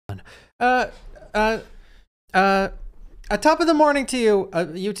Top of the morning to you,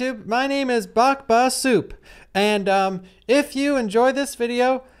 YouTube. My name is Bawkbasoup, and if you enjoy this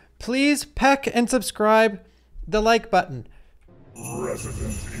video, please peck and subscribe the like button.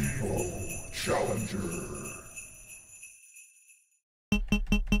 Resident Evil Challenger.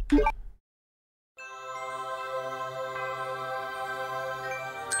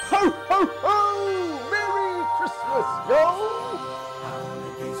 Ho, ho, ho! Merry Christmas, yo!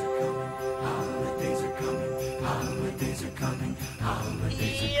 Holidays are coming, holidays are coming, holidays are coming,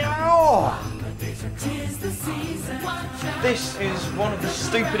 holidays are coming, holidays are coming. 'Tis the season. This is one of the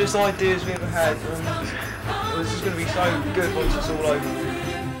stupidest ideas we ever had. This is going to be so good once it's all over.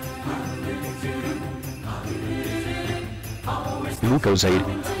 Glucosade.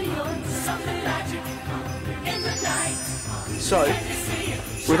 So,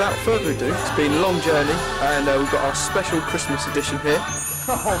 without further ado, it's been a long journey, and we've got our special Christmas edition here.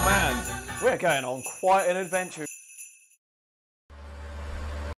 Oh man, we're going on quite an adventure.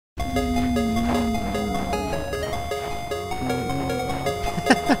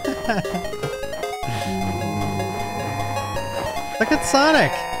 Look at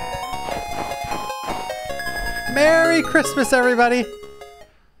Sonic! Merry Christmas, everybody!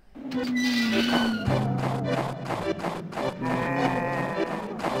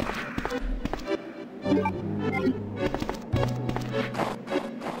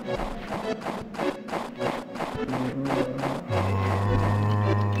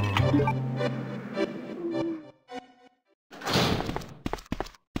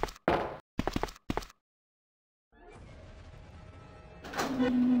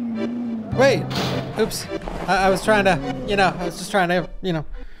 Wait! Oops. I was trying to, I was just trying to,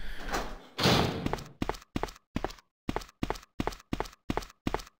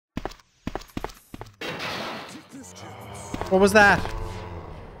 What was that?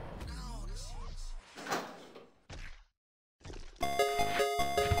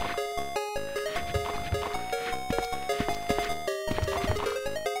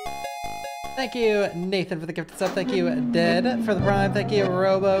 Thank you, Nathan, for the gifted sub. Thank you, Dead, for the prime. Thank you,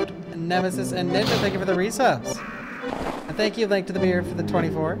 Rowboat, Nemesis, and Ninja. Thank you for the resubs. And thank you, Link to the Beard, for the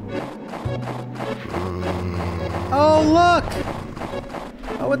 24. Oh, look!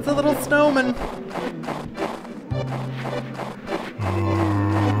 Oh, it's a little snowman.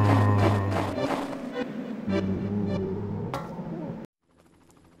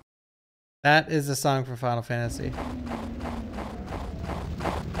 That is a song from Final Fantasy.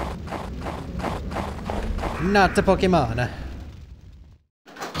 Not a Pokemon.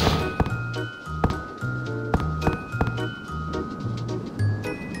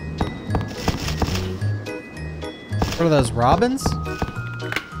 What are those, robins?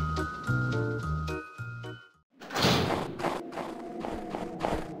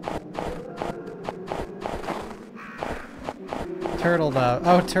 Turtle dove.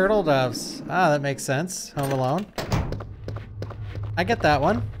 Oh, turtle doves. Ah, that makes sense. Home Alone. I get that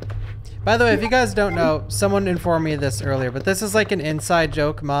one. By the way, if you guys don't know, someone informed me of this earlier, but this is like an inside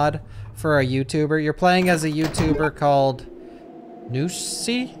joke mod for a YouTuber. You're playing as a YouTuber called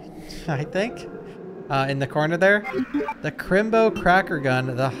Nooshi, I think, in the corner there. The Crimbo Cracker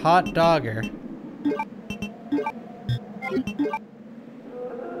Gun, the Hot Dogger.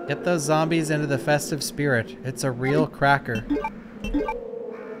 Get those zombies into the festive spirit. It's a real cracker.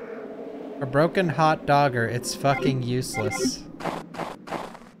 A broken hot dogger, it's fucking useless.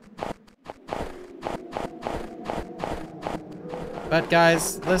 But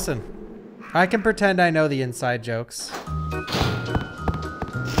guys, listen. I can pretend I know the inside jokes.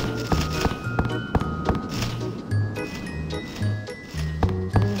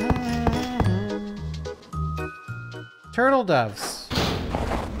 Turtle doves.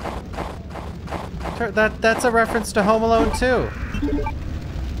 That's a reference to Home Alone 2.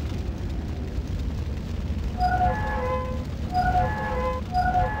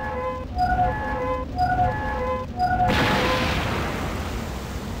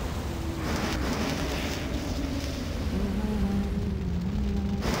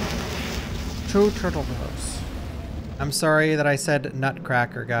 Two turtle doves. I'm sorry that I said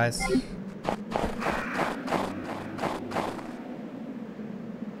nutcracker, guys.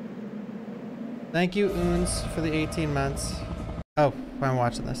 Thank you, Oons, for the 18 months. Oh, I'm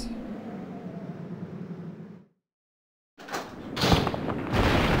watching this.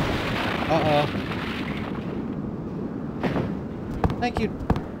 Uh-oh. Thank you.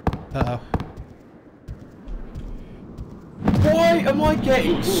 Uh-oh. Why am I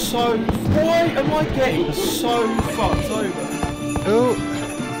getting so fucked over? Ooh.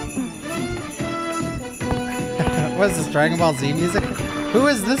 What is this, Dragon Ball Z music? Who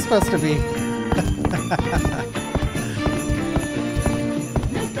is this supposed to be?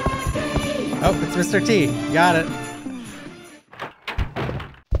 Oh, it's Mr. T. Got it.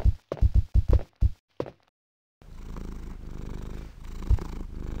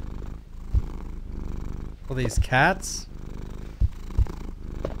 Well, these cats?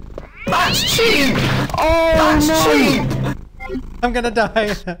 That's cheap! Oh, that's cheap! I'm gonna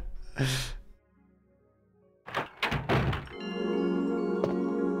die.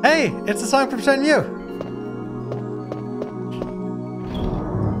 Hey, it's a song from Shenmue.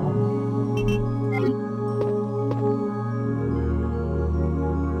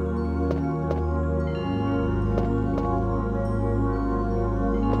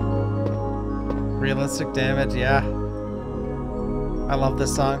 Realistic damage, yeah. I love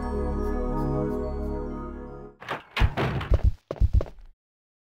this song.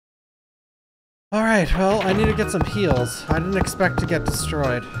 Alright, well, I need to get some heals. I didn't expect to get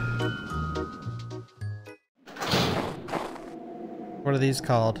destroyed. What are these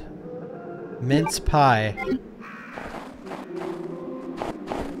called? Mince pie.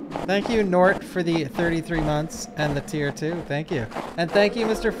 Thank you, Nort, for the 33 months and the tier 2. Thank you. And thank you,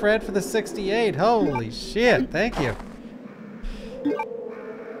 Mr. Fred, for the 68. Holy shit, thank you.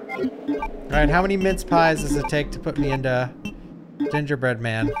 Alright, how many mince pies does it take to put me into Gingerbread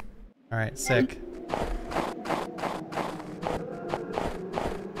Man? Alright, sick.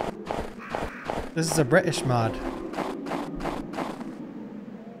 This is a British mod.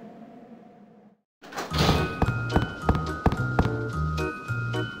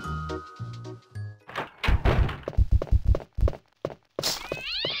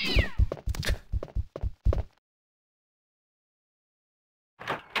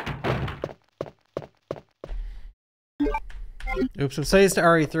 Oops, I'm so used to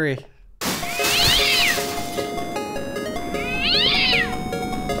RE3.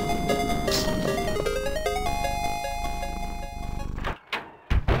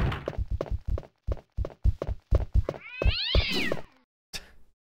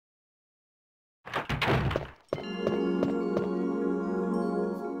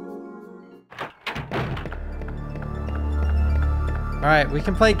 Alright, we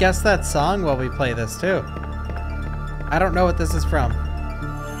can play Guess That Song while we play this too. I don't know what this is from.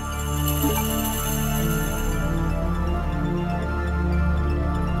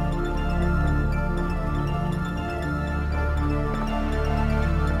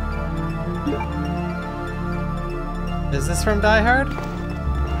 Is this from Die Hard?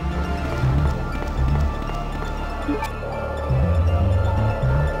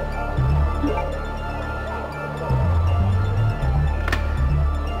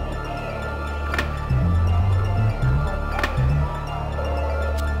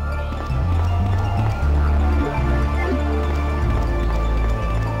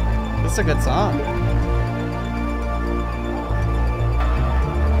 It's a good song.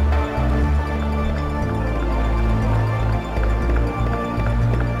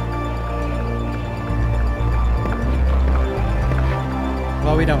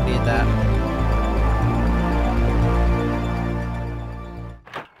 Well, we don't need that.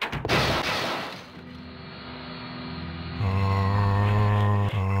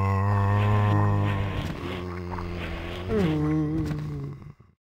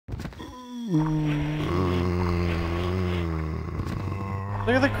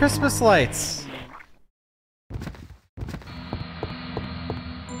 Look at the Christmas lights.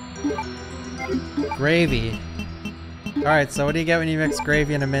 Gravy. Alright, so what do you get when you mix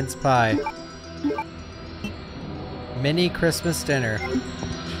gravy and a mince pie? Mini Christmas dinner.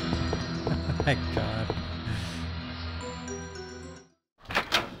 Oh my god.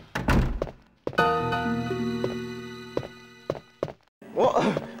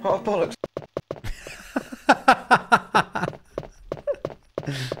 What? Oh, bollocks.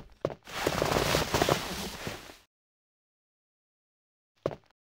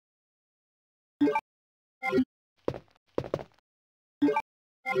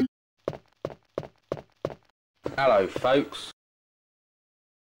 Hello, folks.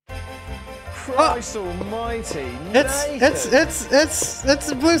 Christ almighty. It's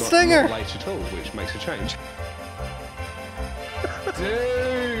a blue stinger. Not late at all, which makes a change.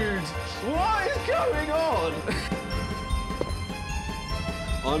 Dude, what is going on?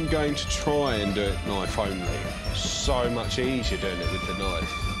 I'm going to try and do it knife only. So much easier doing it with the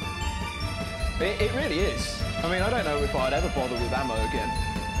knife. It really is. I mean, I don't know if I'd ever bother with ammo again.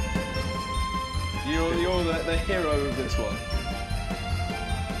 You're the hero of this one.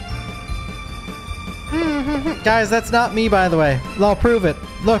 Guys, that's not me, by the way. I'll prove it.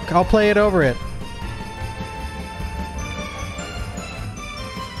 Look, I'll play it over it.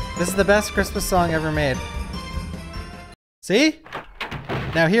 This is the best Christmas song ever made. See?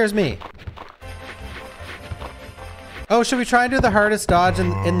 Now here's me. Oh, should we try and do the hardest dodge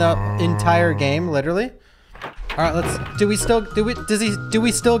in the entire game, literally? All right, let's. Do we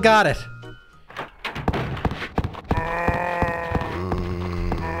still got it?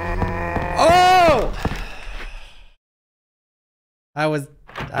 Oh!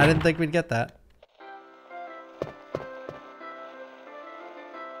 I didn't think we'd get that.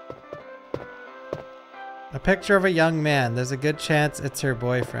 A picture of a young man. There's a good chance it's her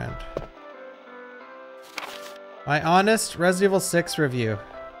boyfriend. My honest Resident Evil 6 review.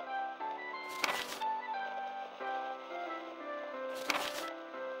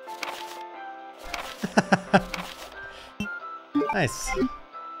 Nice.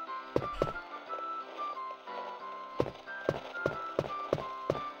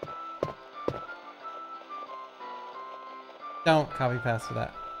 Don't copy paste to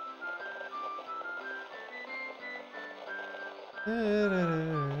that.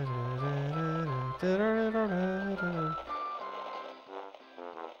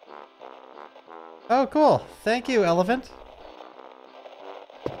 Oh, cool. Thank you, Elephant.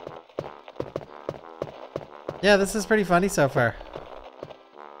 Yeah, this is pretty funny so far.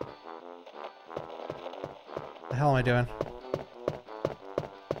 The hell am I doing?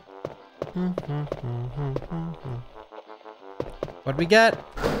 What'd we get?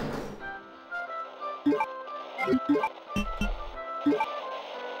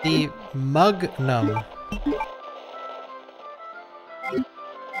 The Mugnum.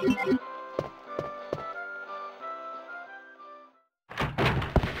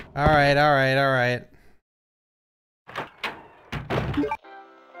 Alright, alright, alright.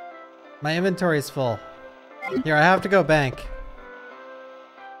 My inventory is full. Here, I have to go bank.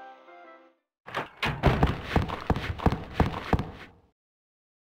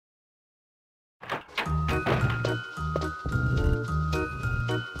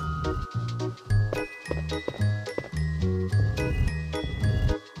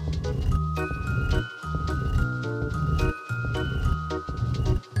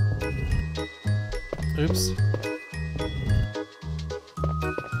 Oops.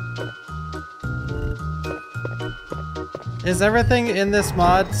 Is everything in this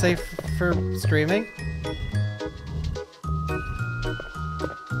mod safe for streaming?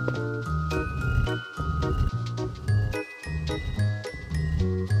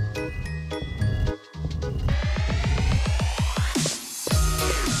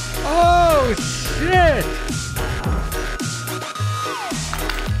 Oh shit!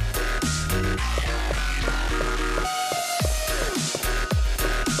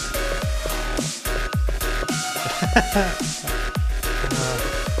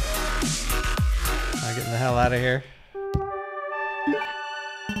 I'm getting the hell out of here.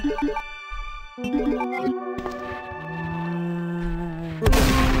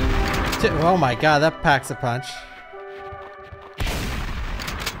 Oh my god, that packs a punch.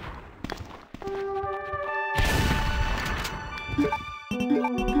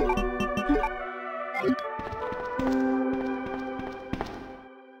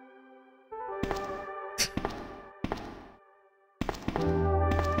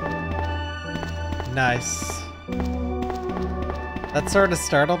 Nice. That sort of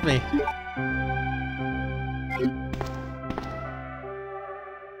startled me.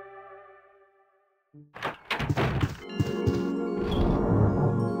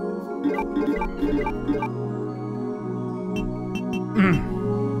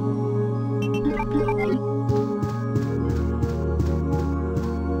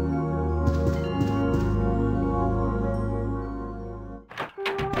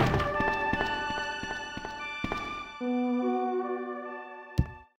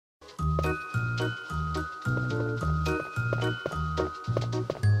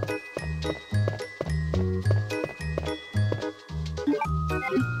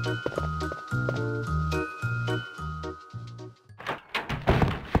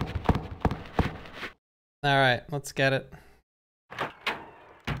 Alright, let's get it.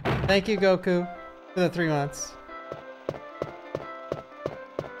 Thank you, Goku, for the 3 months.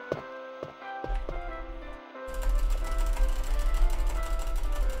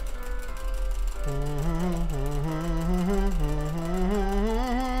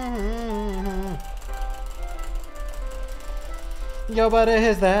 Yo, but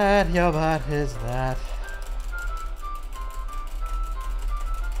is that? Yo, but is that?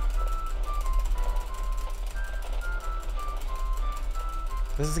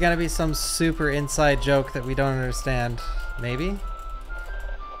 This is gonna be some super inside joke that we don't understand. Maybe?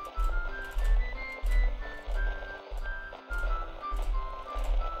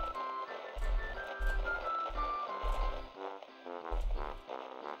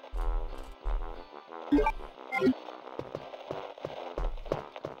 Do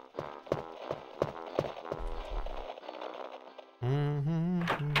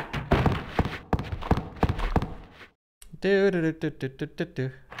do do do do do do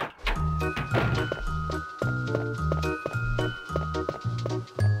do.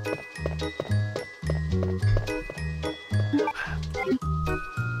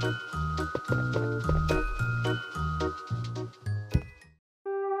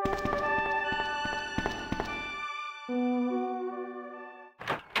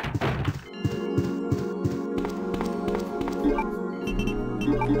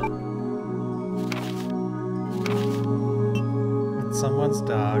 It's someone's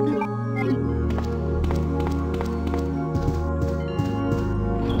dog.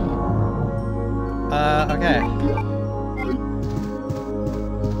 Okay.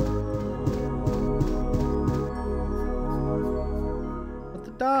 What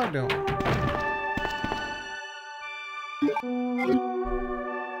the dog doing?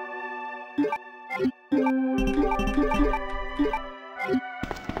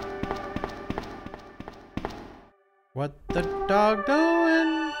 What the dog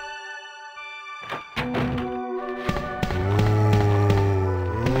doing?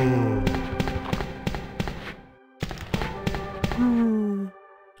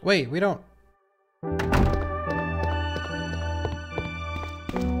 Wait, we don't.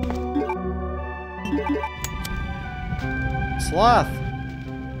 Sloth.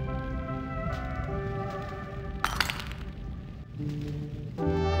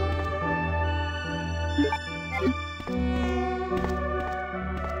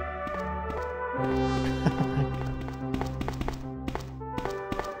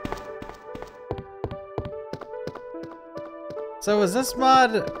 So was this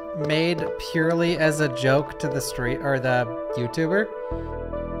mod made purely as a joke to the street or the YouTuber?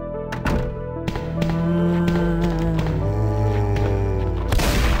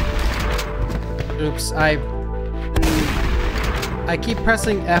 Oops, I keep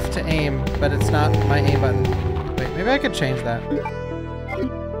pressing F to aim, but it's not my aim button. Wait, maybe I could change that.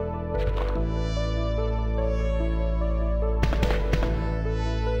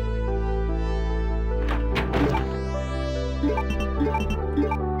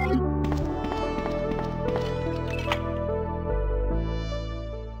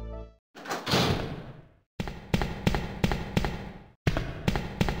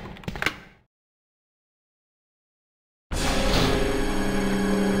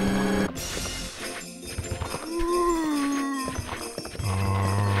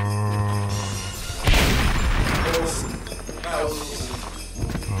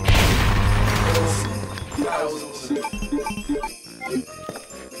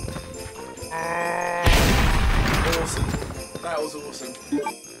 That was awesome.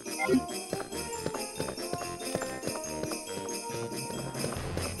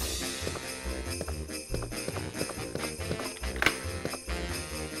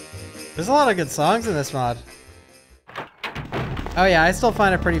 There's a lot of good songs in this mod. Oh yeah, I still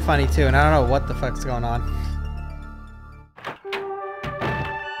find it pretty funny too, and I don't know what the fuck's going on.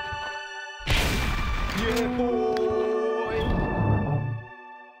 Yeah, boy.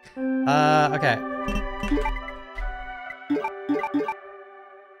 Okay.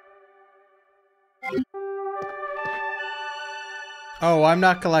 Oh, I'm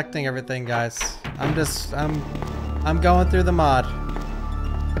not collecting everything, guys. I'm going through the mod.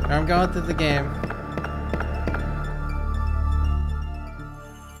 I'm going through the game.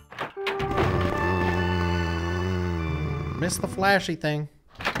 Missed the flashy thing.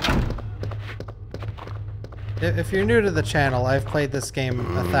 If you're new to the channel, I've played this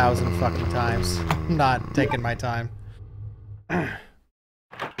game 1,000 fucking times. I'm not taking my time.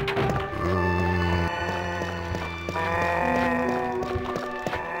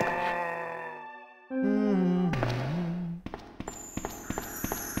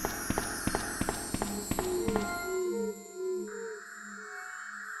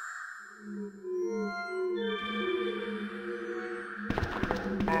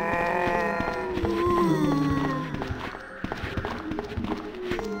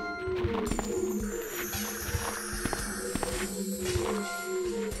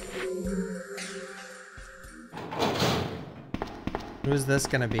 Who's this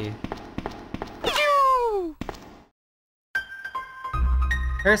gonna be?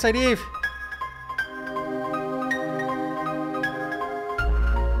 Parasite Eve!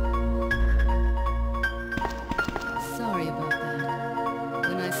 Sorry about that.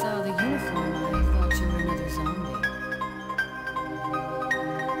 When I saw the uniform, I thought you were another zombie.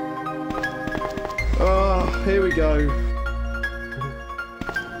 Oh, here we go.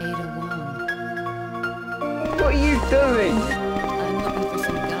 Ada won.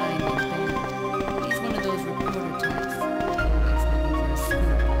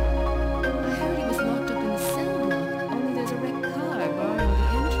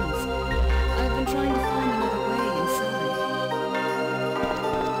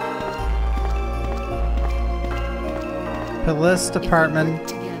 police If we department. work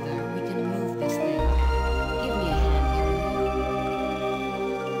together, we can move this thing. Give me a hand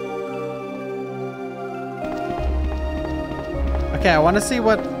here. Okay, I want to see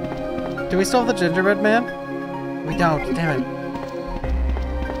what... Do we still have the gingerbread man? We don't. Damn it.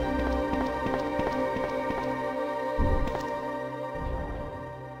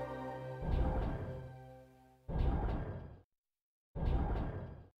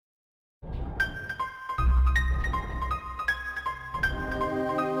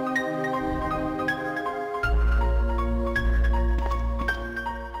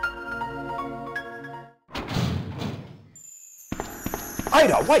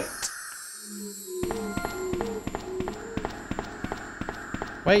 Ida, wait!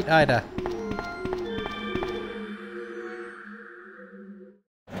 Wait, Ida.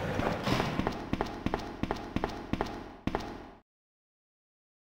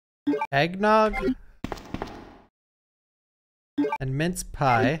 Eggnog and mince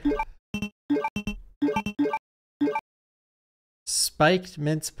pie. Spiked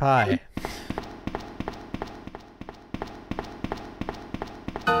mince pie.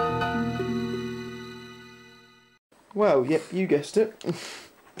 Well, yep, you guessed it.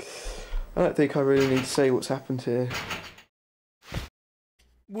 I don't think I really need to say what's happened here.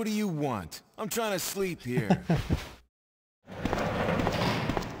 What do you want? I'm trying to sleep here.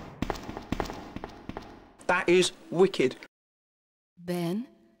 That is wicked. Ben,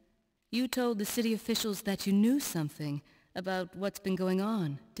 you told the city officials that you knew something about what's been going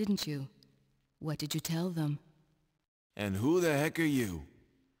on, didn't you? What did you tell them? And who the heck are you?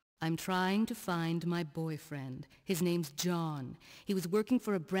 I'm trying to find my boyfriend. His name's John. He was working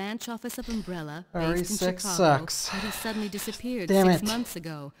for a branch office of Umbrella based in RE6 Chicago, sucks. but he suddenly disappeared Damn 6 it. months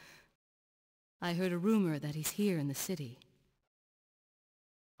ago. I heard a rumor that he's here in the city.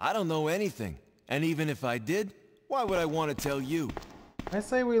 I don't know anything. And even if I did, why would I want to tell you? I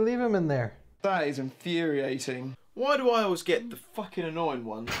say we leave him in there. That is infuriating. Why do I always get the fucking annoying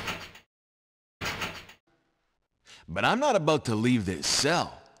one? But I'm not about to leave this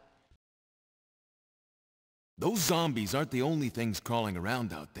cell. Those zombies aren't the only things crawling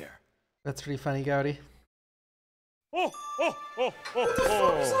around out there. That's pretty funny, Gowdy. What the fuck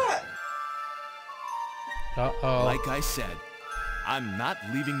was that? Uh-oh. Like I said, I'm not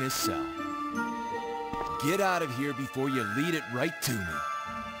leaving this cell. Get out of here before you lead it right to me.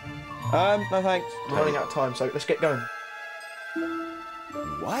 No thanks. We're running out of time, so let's get going.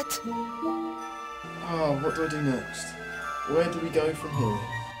 What? Oh, what do I do next? Where do we go from here?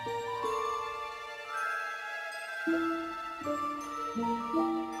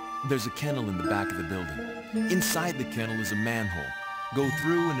 There's a kennel in the back of the building. Inside the kennel is a manhole. Go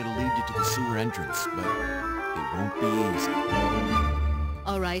through and it'll lead you to the sewer entrance, but it won't be easy.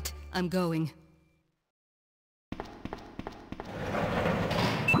 All right, I'm going.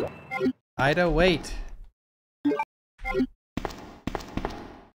 Ida, wait.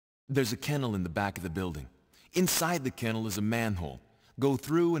 There's a kennel in the back of the building. Inside the kennel is a manhole. Go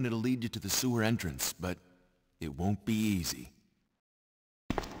through and it'll lead you to the sewer entrance, but it won't be easy.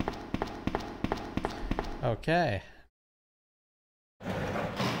 Okay.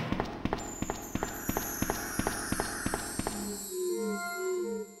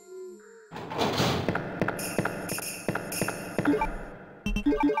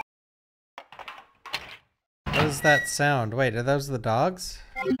 What is that sound? Wait, are those the dogs?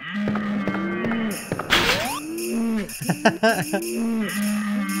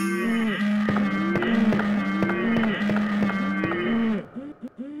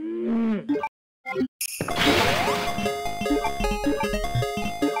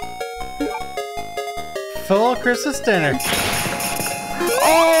 Full Christmas dinner.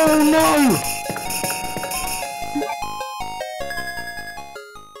 Oh no!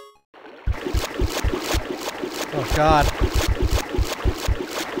 Oh God.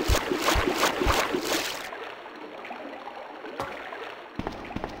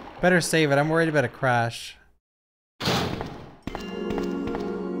 Better save it. I'm worried about a crash.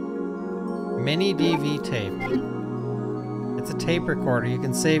 Mini DV tape. It's a tape recorder. You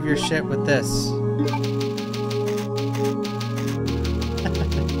can save your shit with this.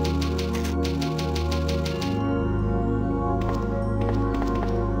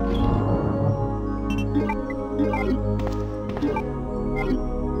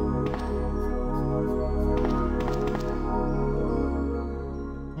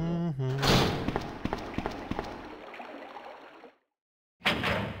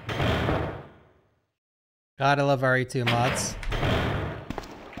 God, I love RE2 mods.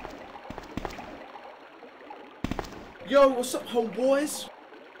 Yo, what's up, homeboys?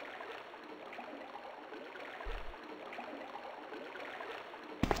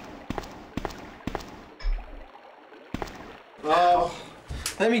 Oh,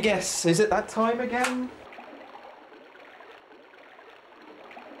 let me guess. Is it that time again?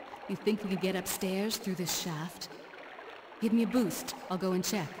 You think we can get upstairs through this shaft? Give me a boost. I'll go and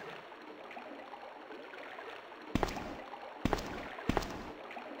check.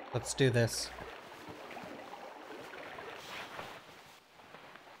 Let's do this.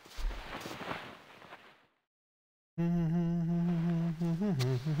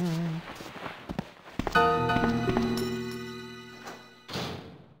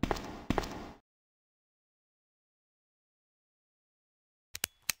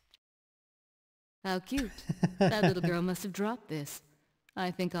 How cute. That little girl must have dropped this.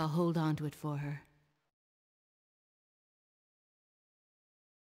 I think I'll hold on to it for her.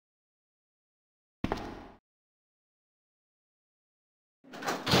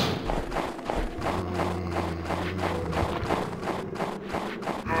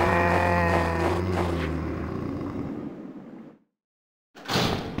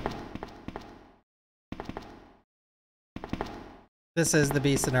 This is the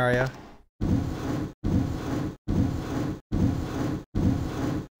B scenario.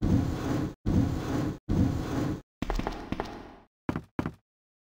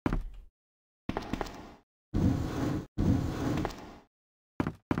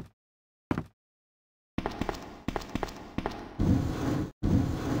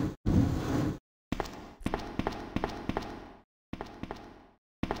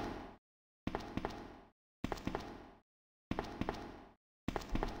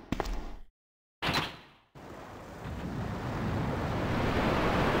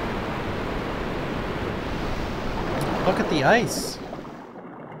 Look at the ice.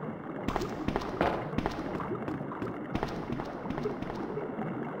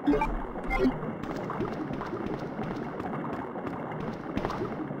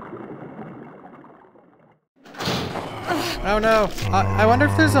 Oh no. I wonder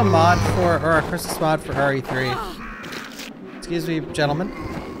if there's a mod for, or a Christmas mod for RE3. Excuse me, gentlemen.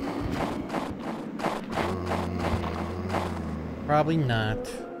 Probably not.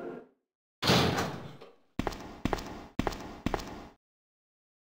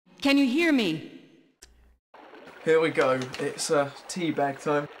 Can you hear me? Here we go. It's tea bag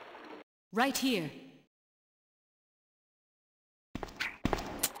time. Right here.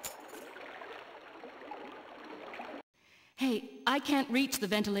 Hey, I can't reach the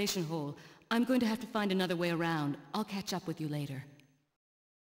ventilation hole. I'm going to have to find another way around. I'll catch up with you later.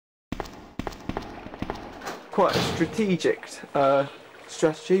 Quite a strategic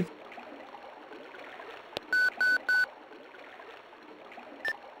strategy.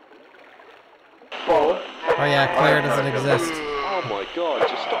 Oh yeah, Claire doesn't exist. Oh my god,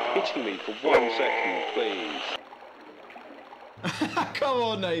 just stop hitting me for 1 second, please. Come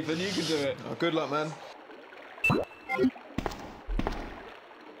on, Nathan, you can do it. Oh, good luck, man.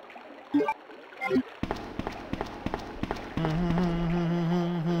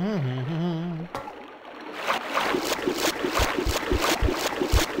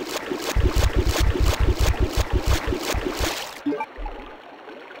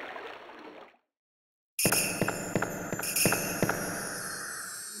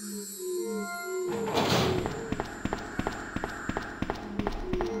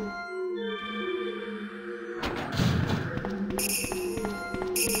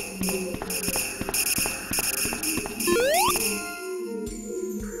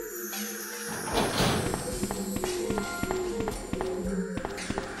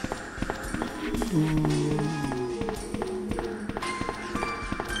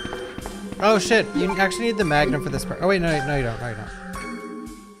 Oh shit, you actually need the magnum for this part. Oh wait, no, you don't. No, you don't.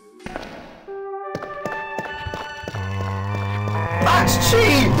 That's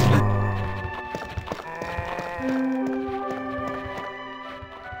cheap!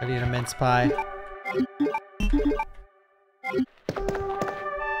 I need a mince pie.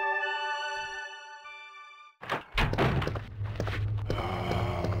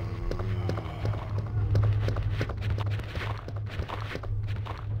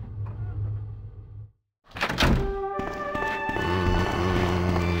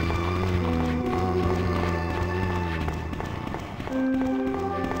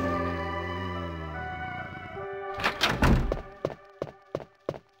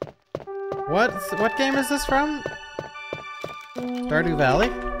 What game is this from? Stardew Valley?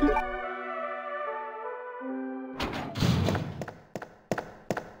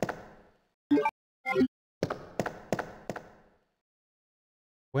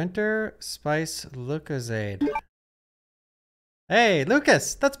 Winter Spice Lucozade. Hey,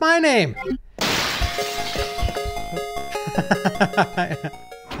 Lucas! That's my name!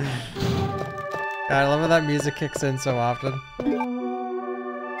 I love how that music kicks in so often.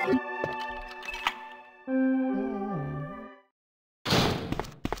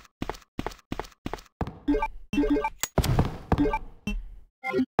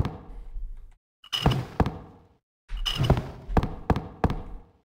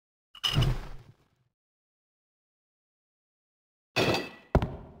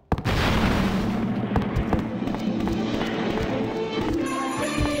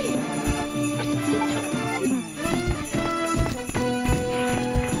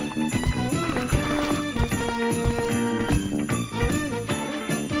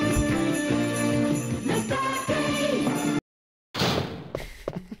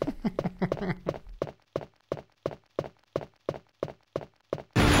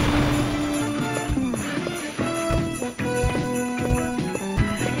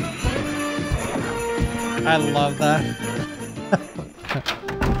 I love that.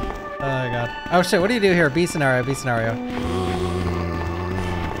 Oh my god. Oh shit, what do you do here? B scenario, B scenario.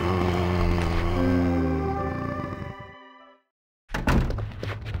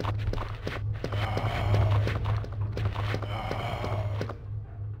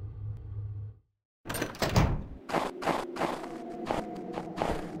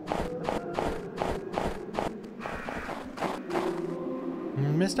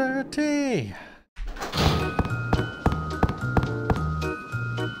 Mr. T.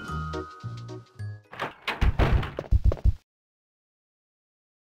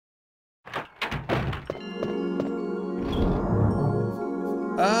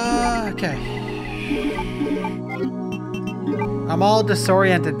 Okay. I'm all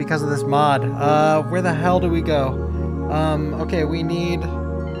disoriented because of this mod. Where the hell do we go? Okay, we need to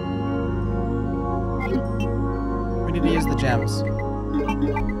use the gems.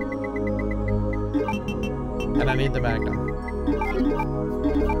 And I need the magnum.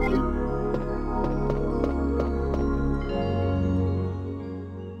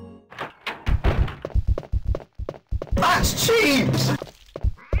 That's cheap!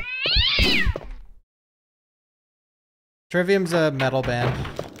 Trivium's a metal band.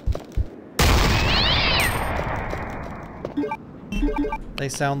 They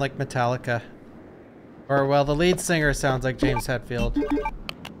sound like Metallica. Or, well, the lead singer sounds like James Hetfield.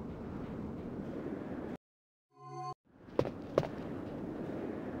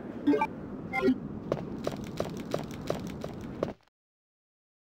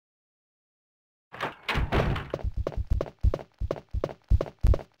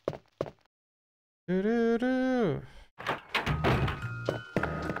 Doo-doo-doo.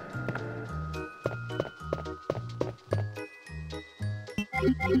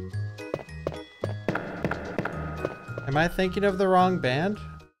 Am I thinking of the wrong band?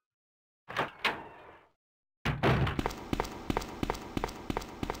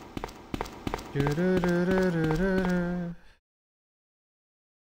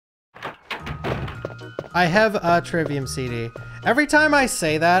 I have a Trivium CD. Every time I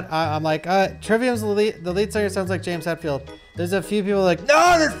say that, I'm like, Trivium's the lead singer sounds like James Hetfield. There's a few people like,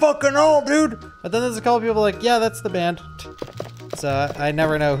 no, they're fucking old, dude. But then there's a couple people like, yeah, that's the band. So I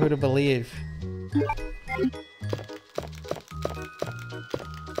never know who to believe.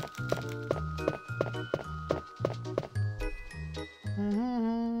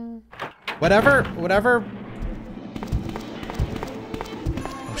 Whatever.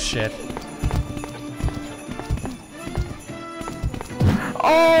 Oh shit.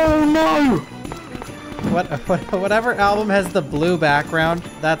 Oh no! Whatever album has the blue background,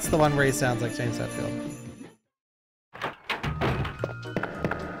 that's the one where he sounds like James Hetfield.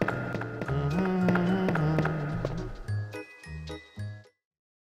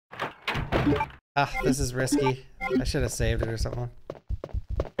 Ah, this is risky. I should have saved it or something.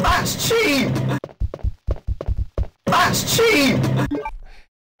 That's cheap! That's cheap!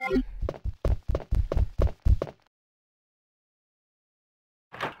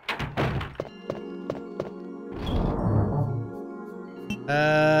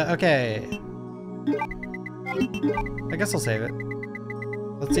 Okay. I guess I'll save it.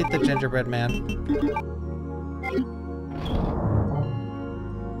 Let's eat the gingerbread man.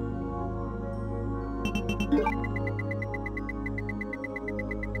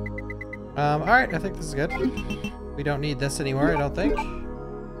 Alright, I think this is good. We don't need this anymore, I don't think.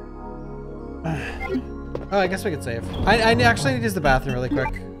 Oh, I guess we could save. I actually need to use the bathroom really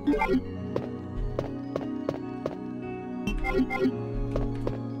quick.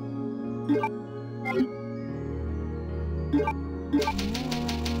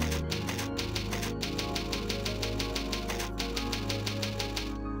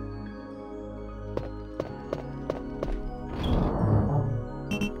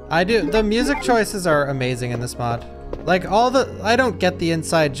 I do. The music choices are amazing in this mod. Like I don't get the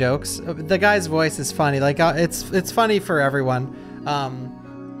inside jokes. The guy's voice is funny. Like it's funny for everyone.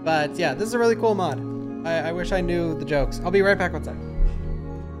 But yeah, this is a really cool mod. I wish I knew the jokes. I'll be right back one second.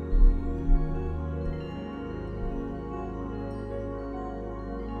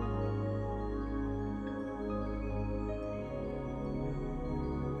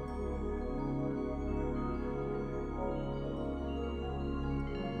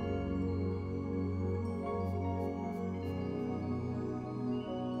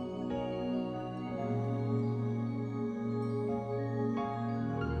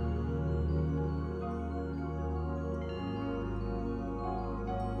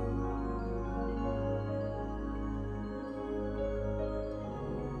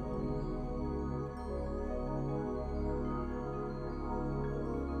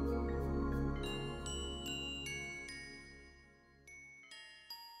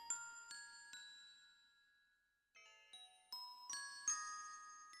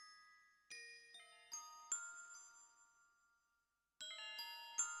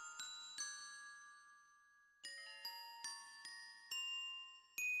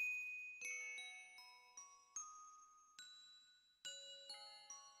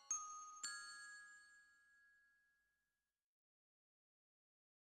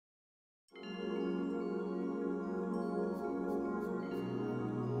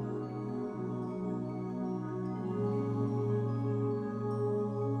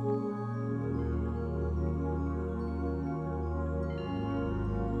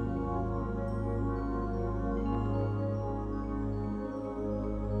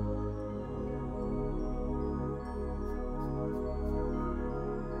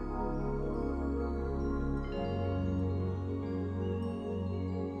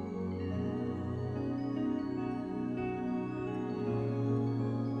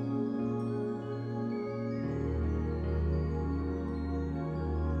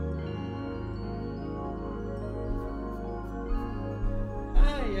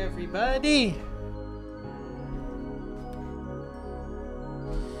 Everybody.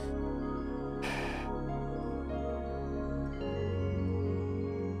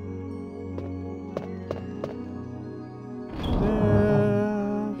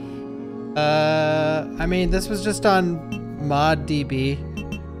 I mean, this was just on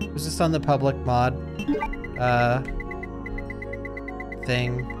ModDB. It was just on the public mod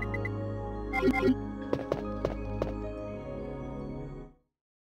thing.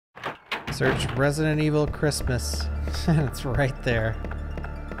 Search Resident Evil Christmas. It's right there.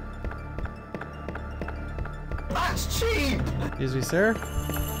 That's cheap! Excuse me, sir.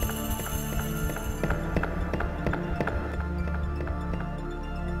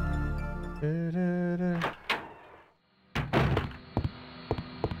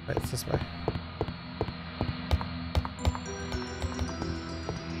 Right, it's this way.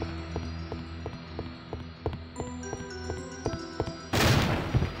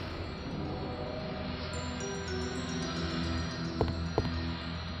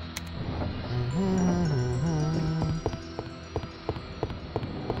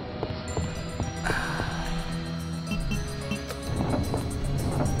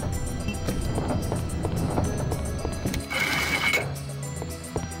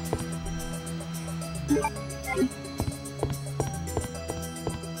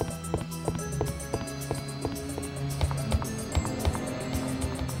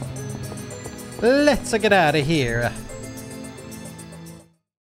 Let's get out of here.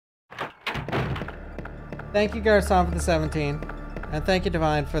 Thank you, Garcon, for the 17. And thank you,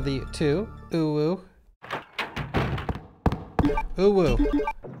 Divine, for the 2. Ooh woo. Ooh woo.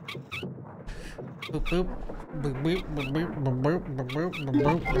 Boop boop. Boop boop boop boop boop boop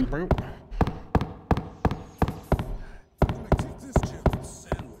boop boop boop.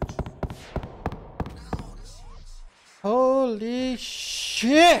 Holy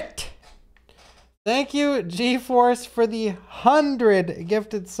shit! Thank you, G-Force, for the 100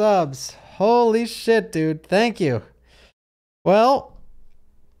 gifted subs. Holy shit, dude. Thank you. Well.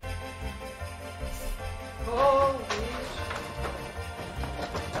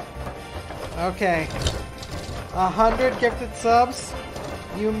 Okay. 100 gifted subs?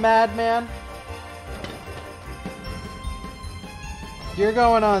 You madman. You're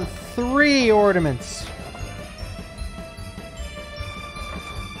going on 3 ornaments.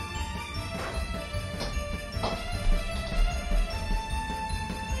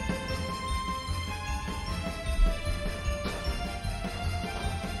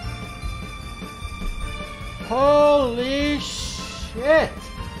 Holy shit!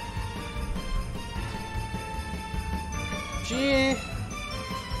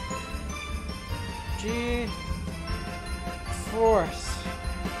 Force.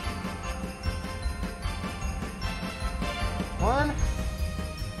 1.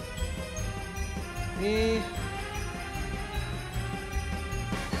 E.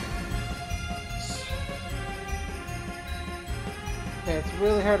 Okay, it's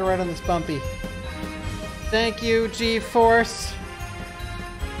really hard to write on this bumpy. Thank you, G-Force.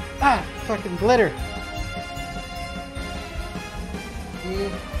 Ah, fucking glitter.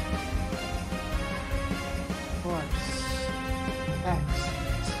 G-Force.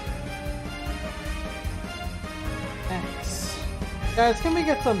 X. Guys, can we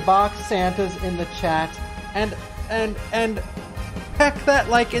get some box Santas in the chat? And peck that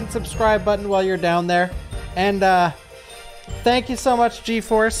like and subscribe button while you're down there. And thank you so much,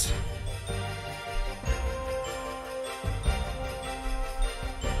 G-Force.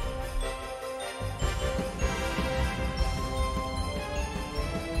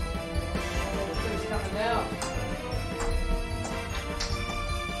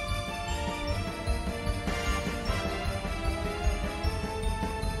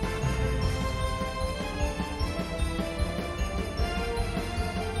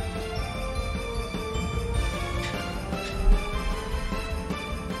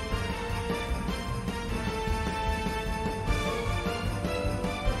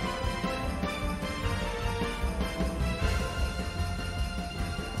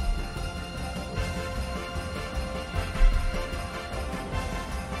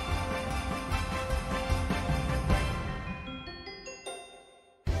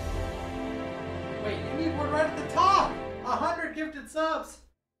 Subs.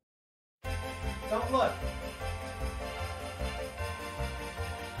 Don't look.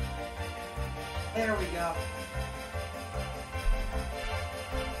 There we go.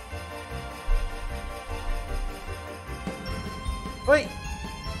 Wait.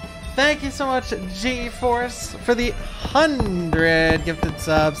 Thank you so much, G-Force, for the 100 gifted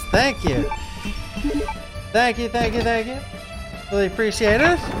subs. Thank you. Thank you, thank you, thank you. Really appreciate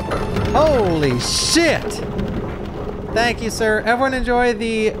it. Holy shit. Thank you, sir. Everyone enjoy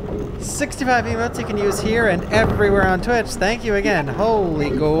the 65 emotes you can use here and everywhere on Twitch. Thank you again. Holy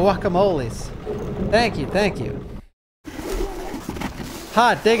guacamoles. Thank you, thank you.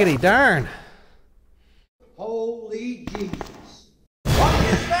 Hot diggity darn. Holy Jesus. What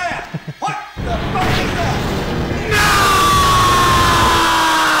is that? What the fuck is that?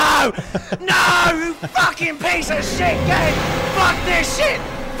 No! No, you fucking piece of shit game! Fuck this shit!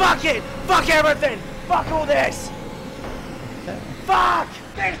 Fuck it! Fuck everything! Fuck all this! Fuck!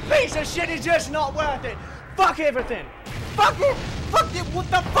 This piece of shit is just not worth it! Fuck everything! Fuck it! Fuck it! What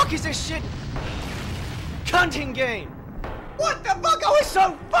the fuck is this shit? Cunting game! What the fuck? I was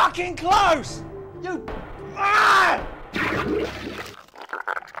so fucking close! You... Ah!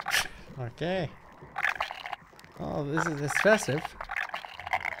 Okay. Oh, this is festive.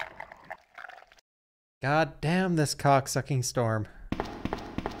 God damn this cocksucking storm.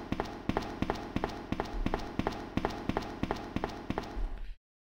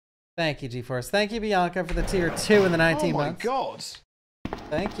 Thank you, G-Force. Thank you, Bianca, for the tier 2 in the 19 months. Oh my god.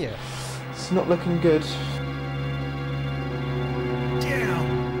 Thank you. It's not looking good.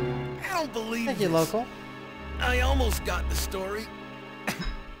 Damn. I don't believe Thank you, this. local. I almost got the story.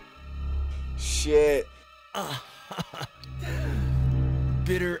 Shit.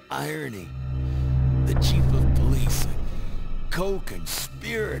 Bitter irony. The chief of police,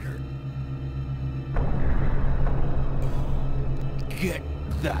 co-conspirator. Get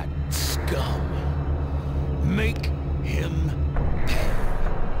that scum. Make him pay.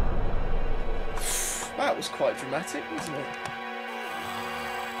 That was quite dramatic, wasn't it?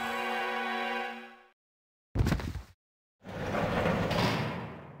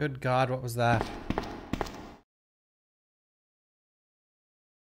 Good God, what was that?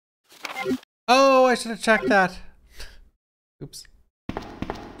 Oh, I should have checked that. Oops.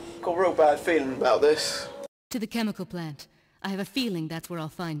 Got a real bad feeling about this. To the chemical plant. I have a feeling that's where I'll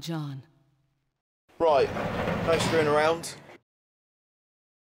find John. Right, no screwing around.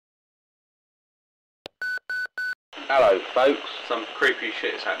 Hello, folks. Some creepy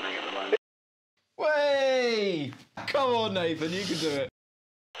shit's happening at the moment. Way! Come on, Nathan, you can do it.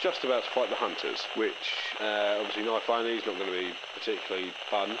 Just about to fight the hunters, which obviously knife only is not going to be particularly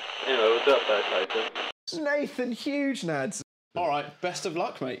fun. Anyway, we'll do updates later. It's Nathan Huge, Nads. Alright, best of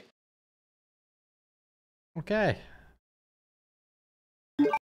luck, mate. Okay.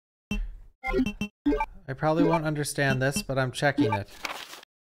 I probably won't understand this, but I'm checking it.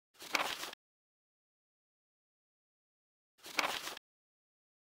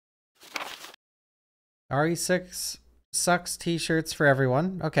 RE6 sucks t-shirts for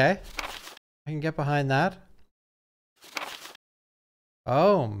everyone. Okay. I can get behind that.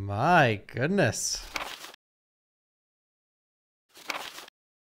 Oh my goodness.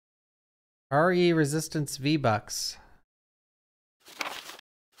 RE resistance V-Bucks.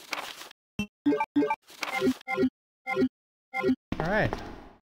 All right.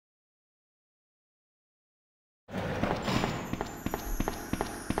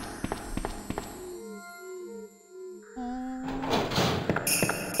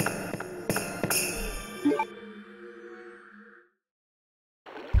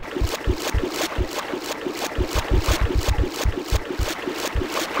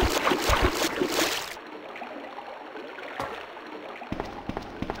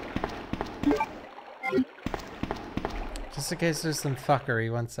 Just in case there's some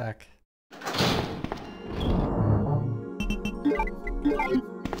fuckery, one sec.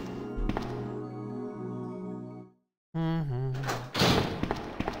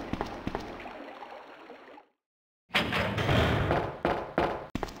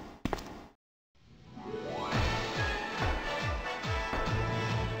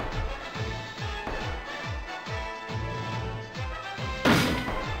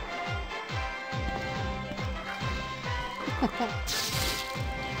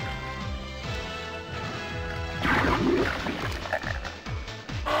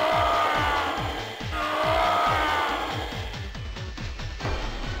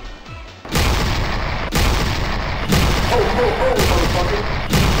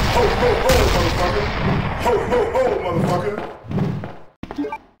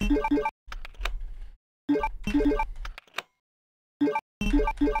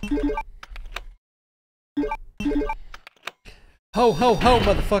 Ho ho ho,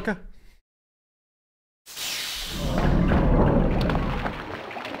 motherfucker!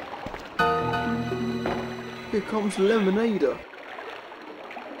 Here comes Lemonader.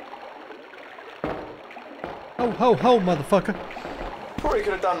 Ho ho ho, motherfucker! Probably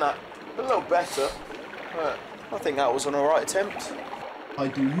could have done that a little better, but I think that was an alright attempt. I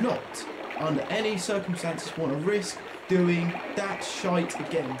do not, under any circumstances, want to risk doing that shite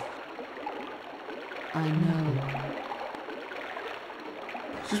again. I know.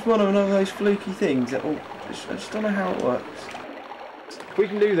 It's just one of those fluky things that I just don't know how it works. If we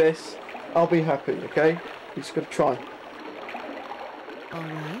can do this, I'll be happy, okay? We just gotta try.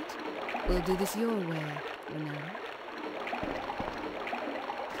 Alright. We'll do this your way, you know.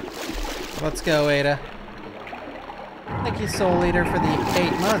 Let's go, Ada. Thank you, Soul Leader, for the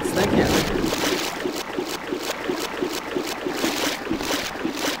 8 months. Thank you.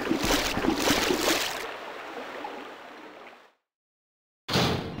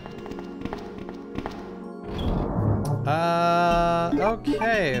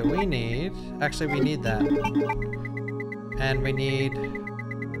 Okay, we need... Actually, we need that. And we need...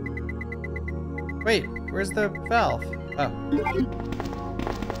 Wait, where's the valve? Oh.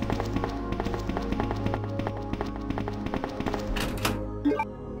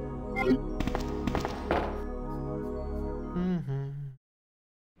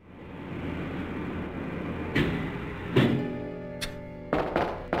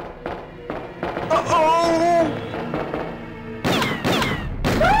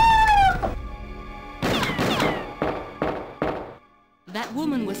 That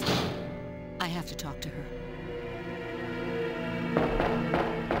woman was... I have to talk to her.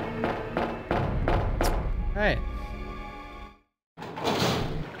 Right.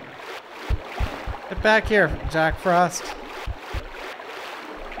 Get back here, Jack Frost.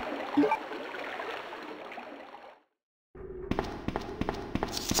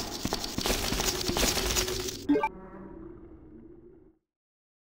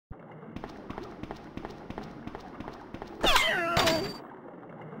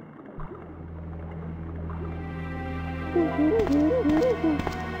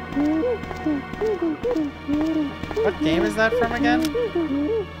 What game is that from again?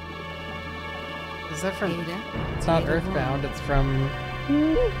 Is that from... It's not Earthbound, it's from...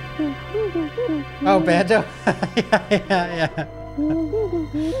 Oh, Banjo? yeah.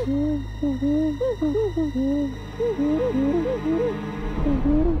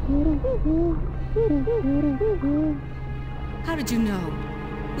 How did you know?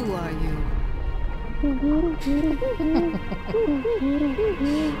 Who are you?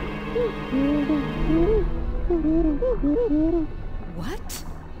 What?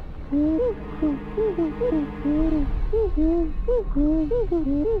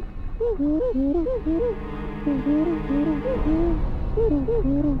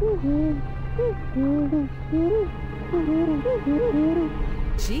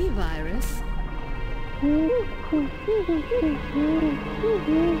 G-Virus?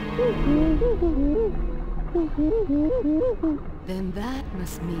 Then that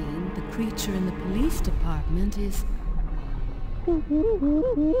must mean the creature in the police department is...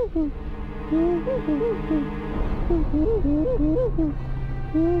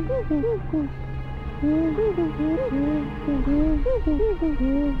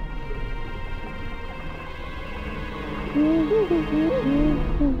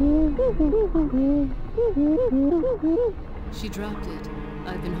 She dropped it.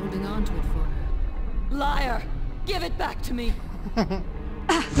 I've been holding on to it for her. Liar! Give it back to me!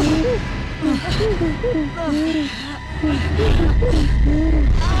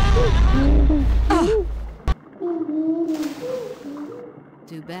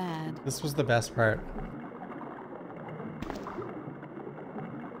 Too bad. This was the best part.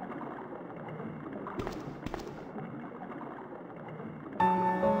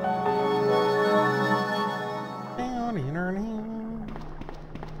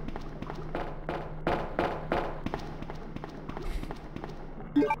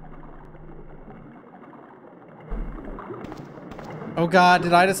 Oh god,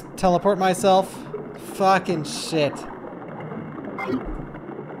 did I just teleport myself? Fucking shit.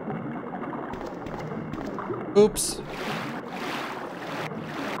 Oops.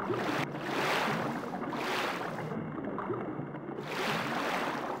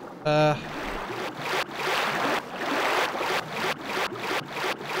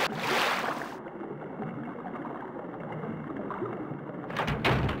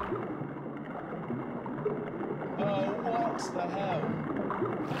 What the hell?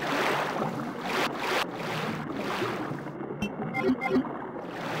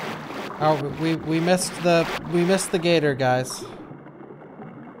 Oh, we missed the gator, guys.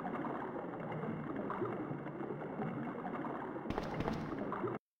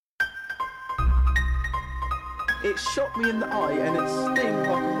 It shot me in the eye and it stings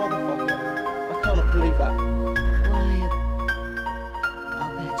like a motherfucker. I cannot believe that. Quiet.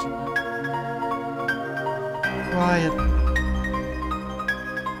 I'll bet you will. Quiet.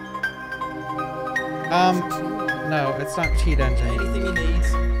 No, it's not cheat engine. Anything you need,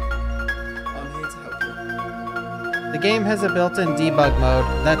 I'm here to help you. The game has a built-in debug mode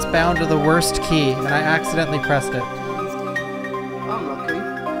that's bound to the worst key, and I accidentally pressed it. Unlucky.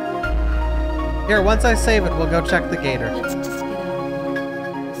 Here, once I save it, we'll go check the gator. Let's just get out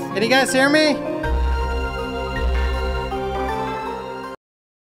of here. Can you guys hear me?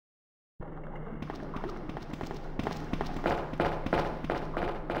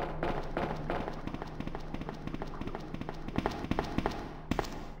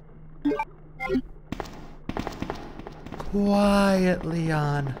 Quiet,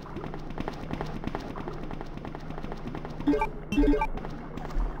 Leon.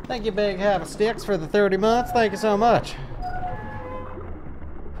 Thank you, Big Half Sticks, for the 30 months. Thank you so much.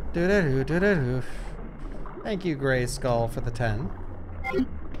 Doo-doo-doo, doo-doo-doo. Thank you, Gray Skull, for the 10.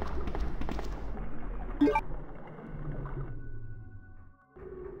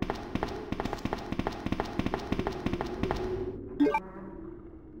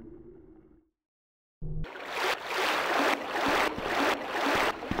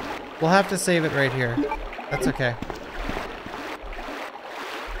 We'll have to save it right here. That's okay.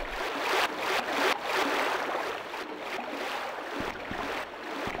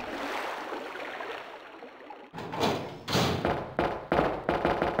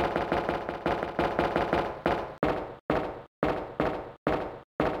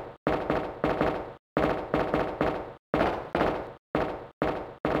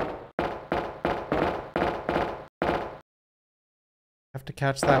 Have to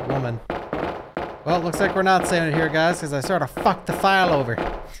catch that woman. Well, it looks like we're not saving it here, guys, because I sort of fucked the file over.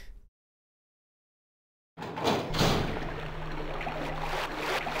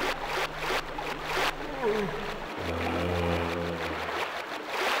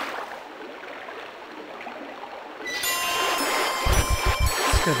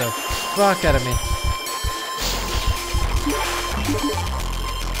 Scared the fuck out of me.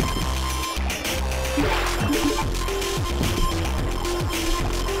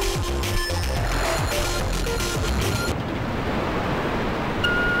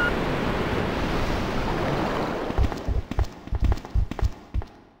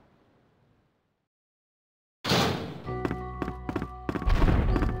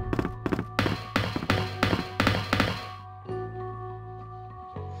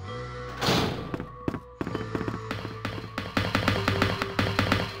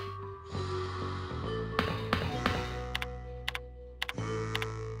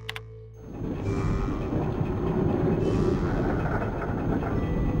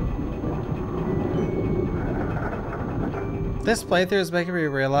 This playthrough is making me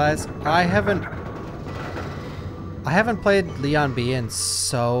realize I haven't I haven't played Leon B in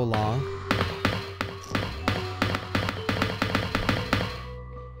so long.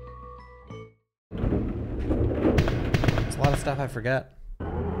 There's a lot of stuff I forget.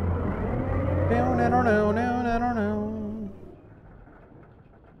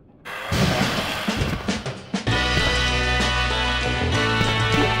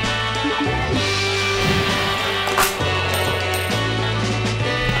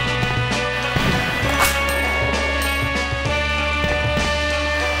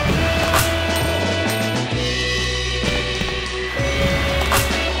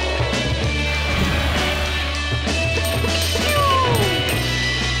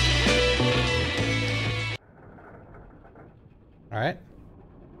 All right.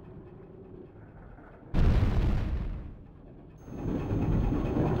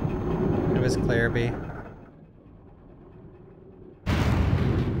 It was clear, B.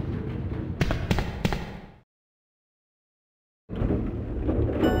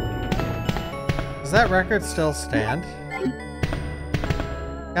 Does that record still stand?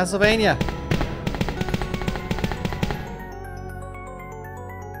 Castlevania!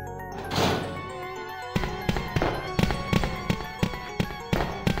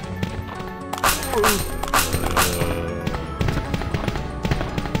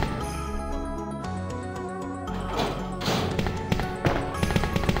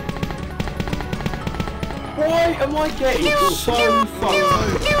 Why am I getting so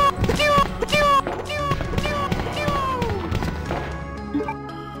fucked?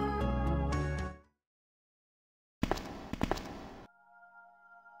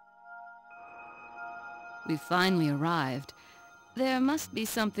 We finally arrived. There must be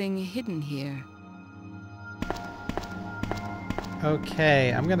something hidden here.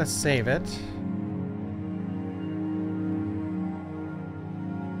 Okay, I'm gonna save it.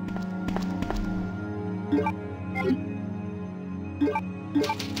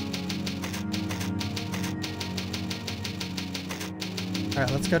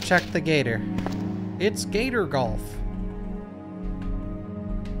 Alright, let's go check the gator. It's Gator Golf.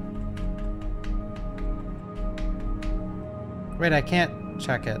 Wait, I can't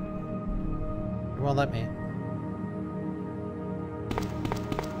check it. It won't let me.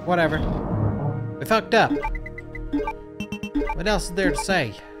 Whatever. We fucked up. What else is there to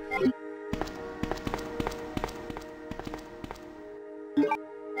say?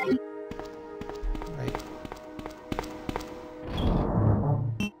 Right.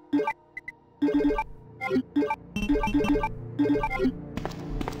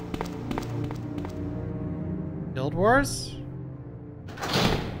 Guild Wars?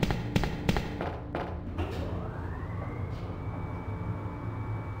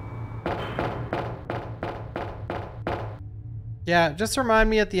 Yeah, just remind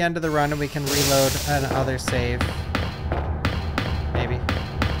me at the end of the run and we can reload another save. Maybe.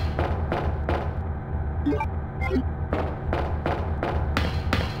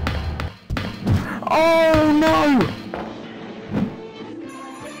 Oh no!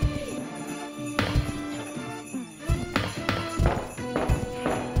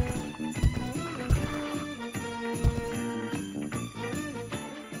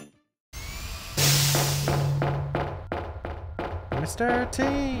 Mr. T.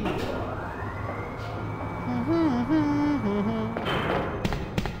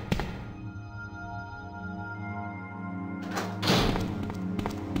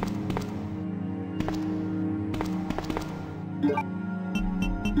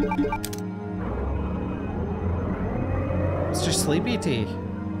 Mr. Sleepy T.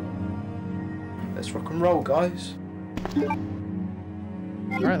 Let's rock and roll, guys.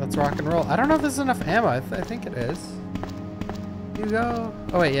 Alright, let's rock and roll. I don't know if there's enough ammo. I think it is. You go.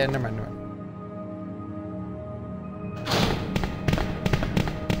 Oh wait, yeah, never mind, never mind.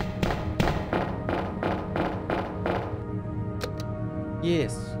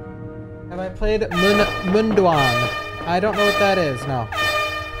 Yes. Have I played Munduan? I don't know what that is, no.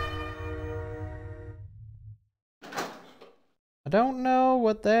 I don't know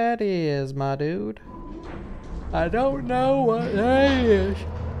what that is, my dude. I don't know what that is.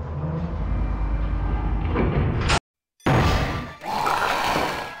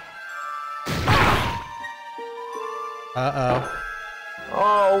 Uh-oh.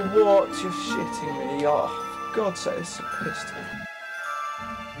 Oh, what? You're shitting me. Oh, for God's sake, this is a pissed.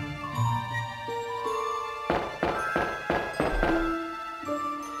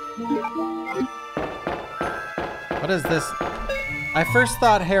 What is this? I first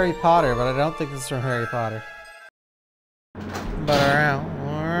thought Harry Potter, but I don't think this is from Harry Potter.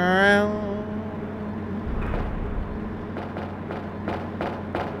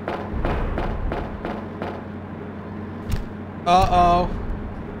 Uh-oh.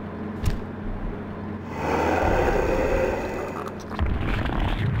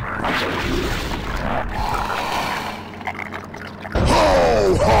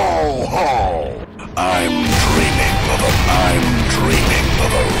 Ho, ho, ho! I'm dreaming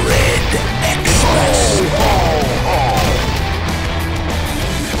of a red Xmas. Ho, ho, ho!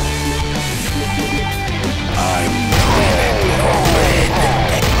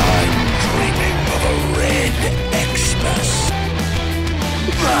 I'm dreaming of a red Xmas.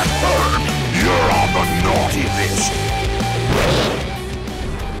 That bird, you're on the naughty list.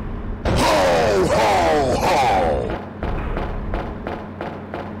 Ho, ho, ho!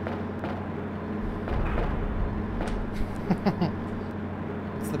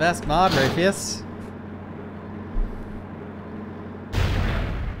 It's the best mod, Rapheus.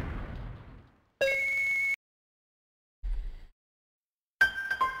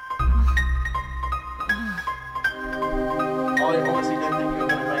 I honestly don't think you're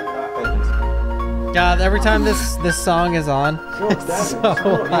gonna make that end. God, every time this song is on, It's it's not so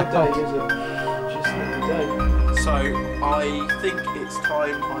your day, loud. is it? Just not your day. So I think it's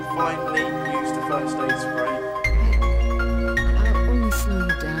time I finally use the first aid spray. I'll only slow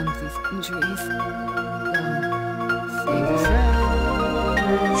you down with these injuries. Save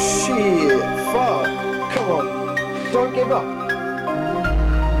yourself. Shit, fuck. Come on. Don't give up.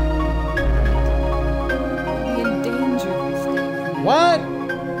 Be in danger if you stay with me. What? I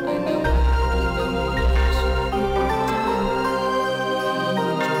know you don't know much.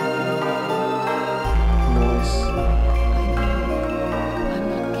 Nice. I'm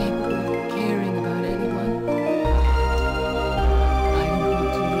not capable of caring about anyone. I don't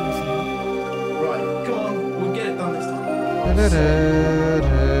want to lose you. Right, come on, we'll get it done this time.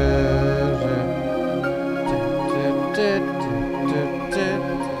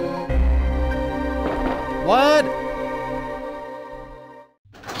 What?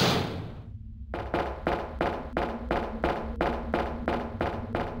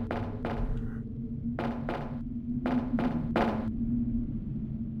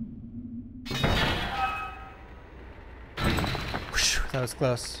 Whew, that was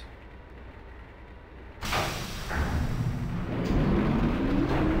close.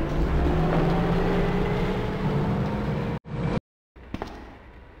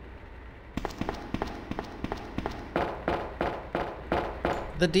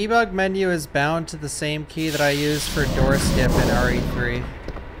 The debug menu is bound to the same key that I use for door skip in RE3.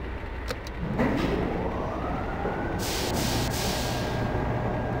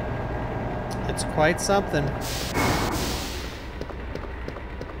 It's quite something.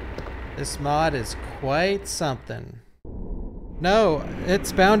 This mod is quite something. No,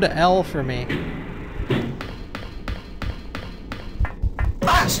 it's bound to L for me.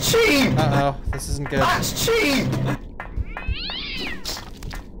 That's cheap! Uh-oh, this isn't good. That's cheap!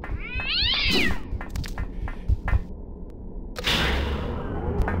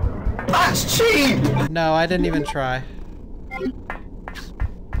 That's cheap! No, I didn't even try.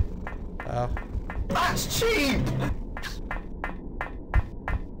 Oh. That's cheap!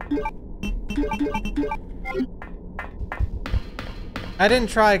 I didn't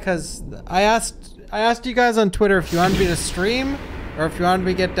try because I asked you guys on Twitter if you wanted me to stream or if you wanted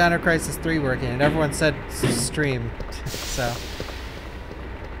me to get Dino Crisis 3 working, and everyone said stream. So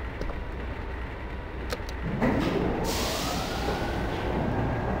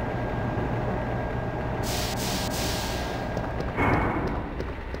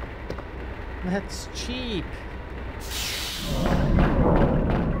that's cheap.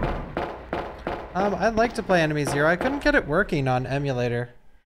 I'd like to play Enemy Zero. I couldn't get it working on emulator.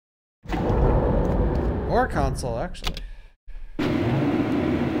 Or console, actually.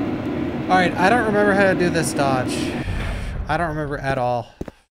 Alright, I don't remember how to do this dodge. I don't remember at all.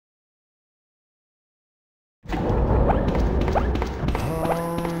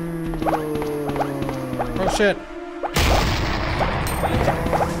 Oh shit.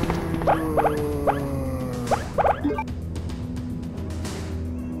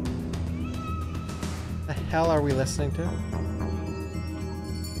 The hell are we listening to?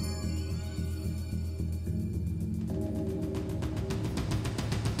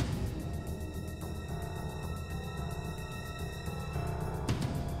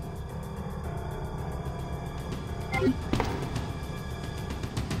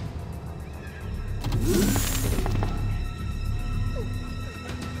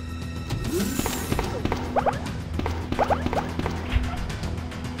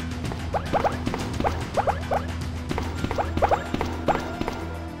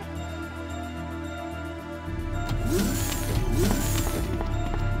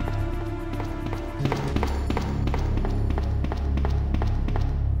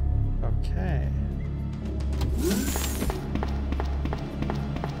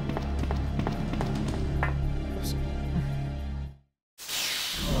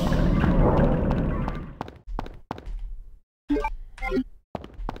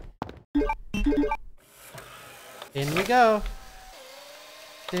 In we go.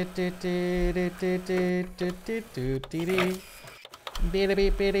 This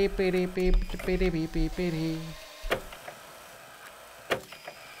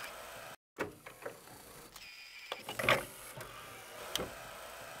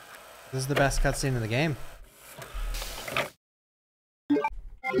is the best cutscene in the game.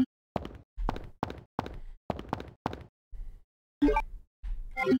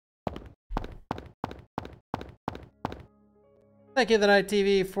 Thank you, The Night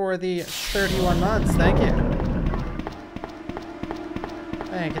TV, for the 31 months. Thank you.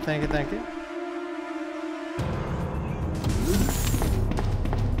 Thank you, thank you, thank you.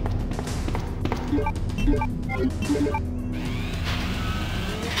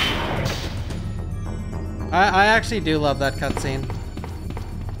 I actually do love that cutscene.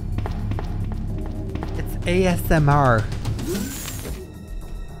 It's ASMR.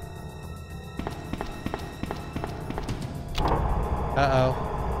 Uh-oh.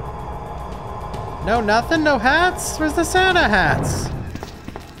 No, nothing? No hats? Where's the Santa hats?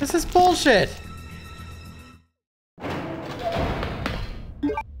 This is bullshit.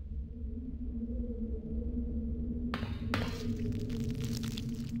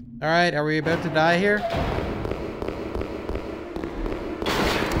 Alright, are we about to die here?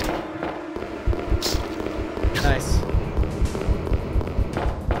 Nice.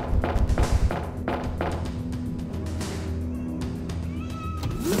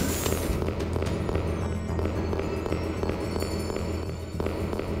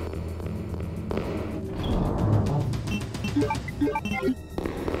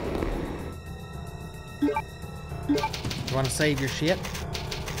 You want to save your shit?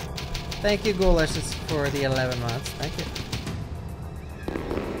 Thank you, Goalicious, for the 11 months. Thank you.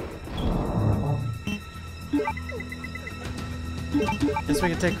 Guess we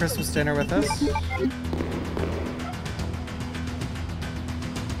can take Christmas dinner with us.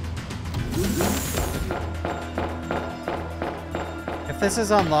 If this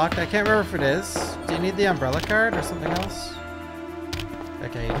is unlocked, I can't remember if it is. Do you need the umbrella card or something else?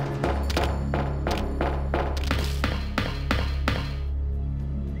 Okay.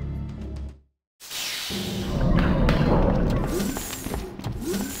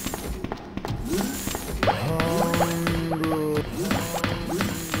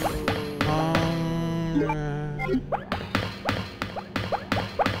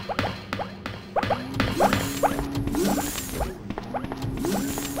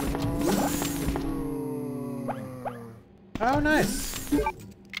 Oh, nice.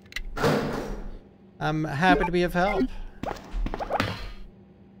 I'm happy to be of help.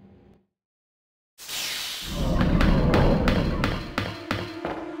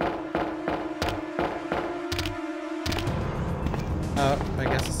 Oh, I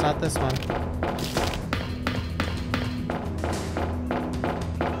guess it's not this one.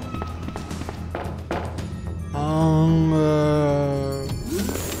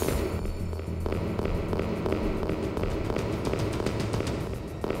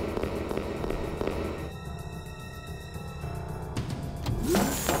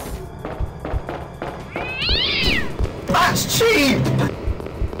 That's cheap!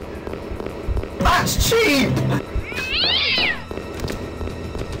 That's cheap!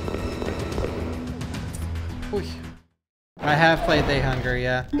 Ooh. I have played They Hunger,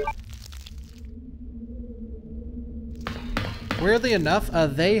 yeah. Weirdly enough, a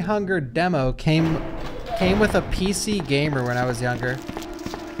They Hunger demo came with a PC Gamer when I was younger.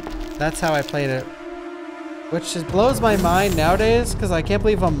 That's how I played it. Which just blows my mind nowadays, because I can't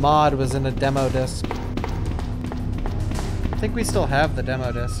believe a mod was in a demo disc. I think we still have the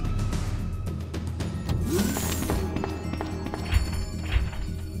demo disc.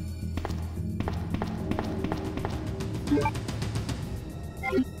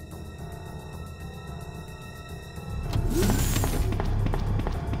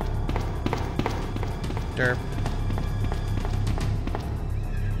 Derp.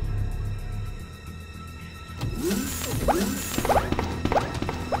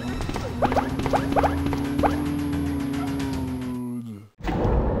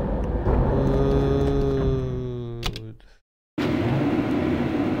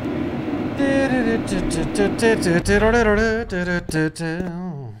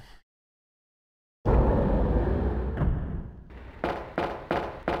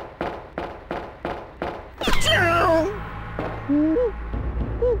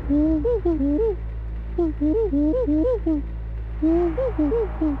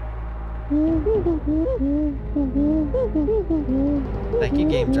 Thank you,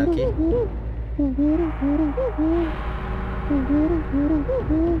 Game Junkie.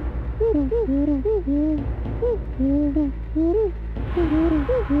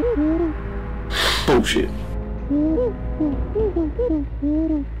 Bullshit.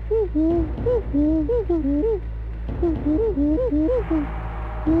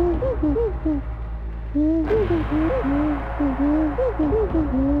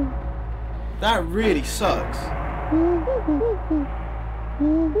 That really sucks.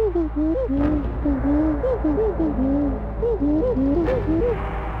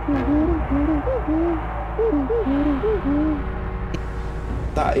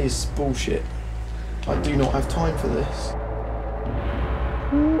 That is bullshit. I do not have time for this.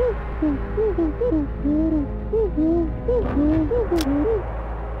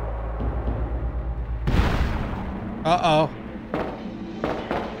 Uh-oh.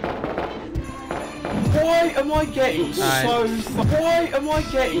 Why am I getting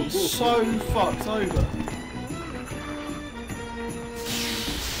so fucked over?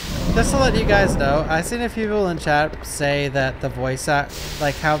 Just to let you guys know, I've seen a few people in chat say that the voice act,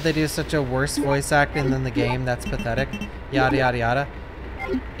 like how they do such a worse voice acting than the game, that's pathetic, yada yada yada.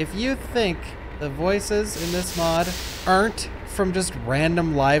 If you think the voices in this mod aren't from just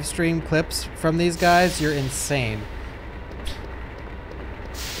random live stream clips from these guys, you're insane.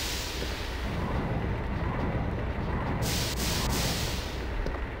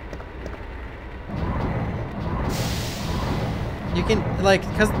 You can, like,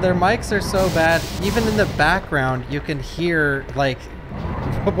 because their mics are so bad, even in the background, you can hear, like,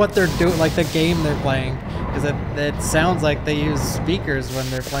 what they're doing, like the game they're playing. Because it sounds like they use speakers when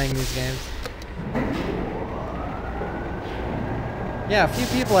they're playing these games. Yeah, a few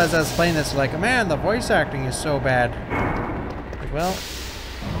people as I was playing this were like, man, the voice acting is so bad. Like, well...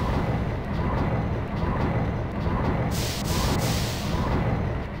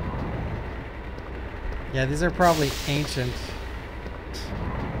 yeah, these are probably ancient.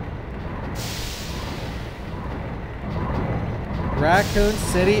 Raccoon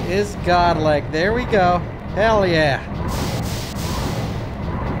City is godlike. There we go. Hell yeah.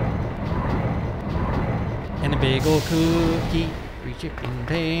 And a big old cookie. 3 chicken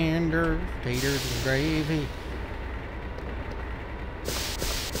tenders, taters and gravy.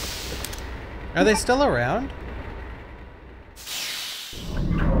 Are they still around?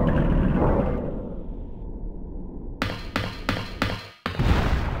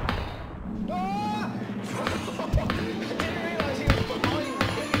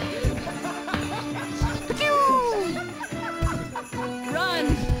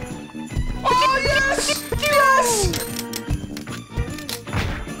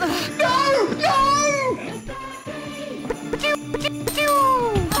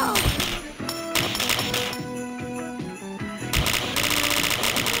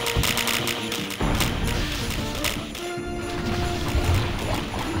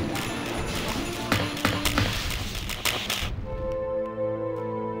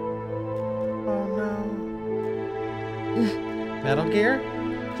 Metal Gear?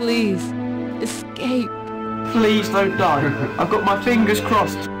 Please, escape. Please don't die. I've got my fingers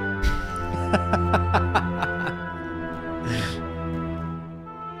crossed.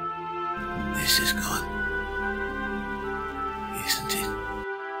 This is good, isn't it?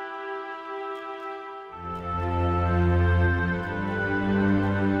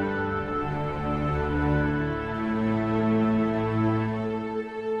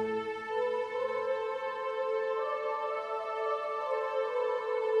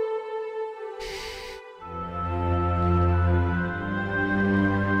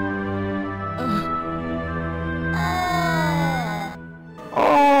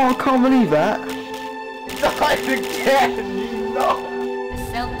 Oh, I can't believe that. Died again, you know. The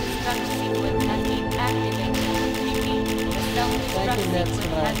self-destruct sequence has been activated. Repeat, the self-destruct sequence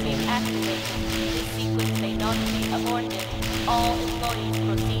has been activated. This sequence may not be aborted. All employees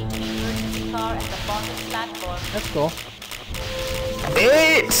proceed to the emergency car at the bottom platform. That's cool.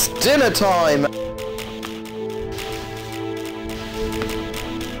 It's dinner time.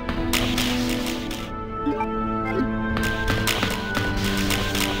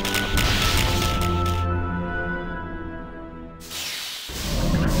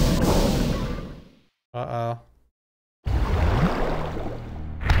 Uh-oh.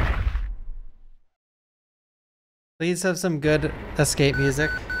 Please have some good escape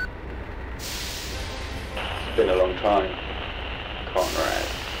music. It's been a long time. Conrad.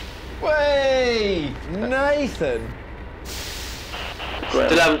 Way! Nathan!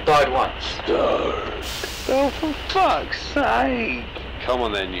 Still haven't died once. Oh, for fuck's sake! Come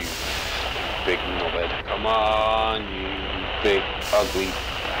on then, you big knobhead. Come on, you big ugly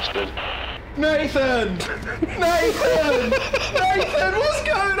bastard. Nathan! Nathan! Nathan, what's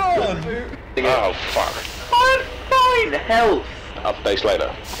going on? Oh, fuck. I'm fine. Health. Updates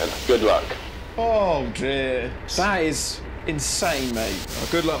later, and good luck. Oh dear. That is insane, mate. Oh,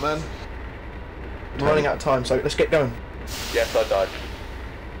 good luck, man. I'm running out of time, so let's get going. Yes, I died.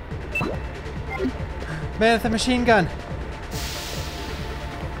 Man with a machine gun.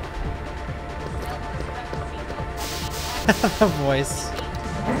 The voice.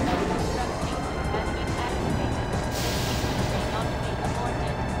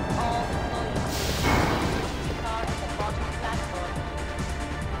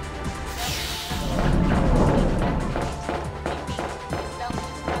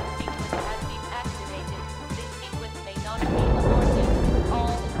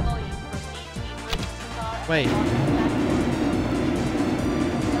 Wait.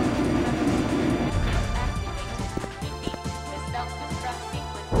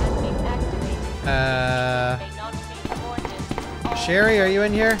 Sherry, are you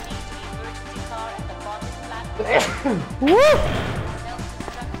in here?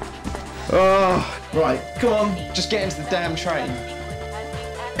 Oh, right, come on. Just get into the damn train.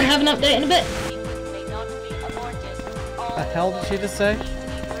 I have an update in a bit. The hell did she just say?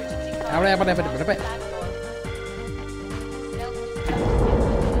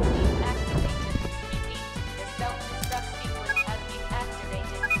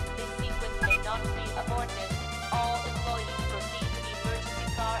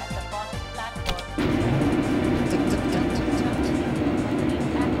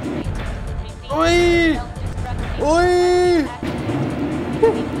 Oi! Oi!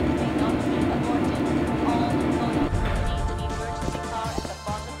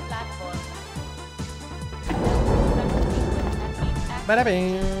 Bada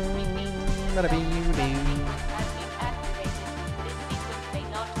bing, bada bing, bing.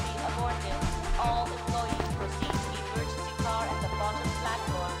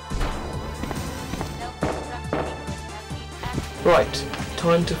 Right,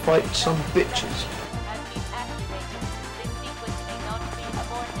 time to fight some bitches.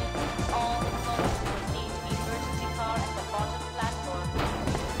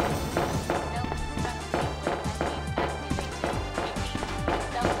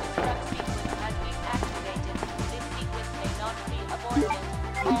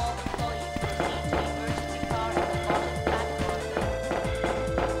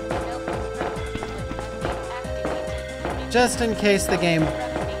 Just in case the game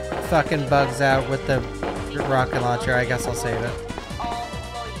fucking bugs out with the rocket launcher, I guess I'll save it.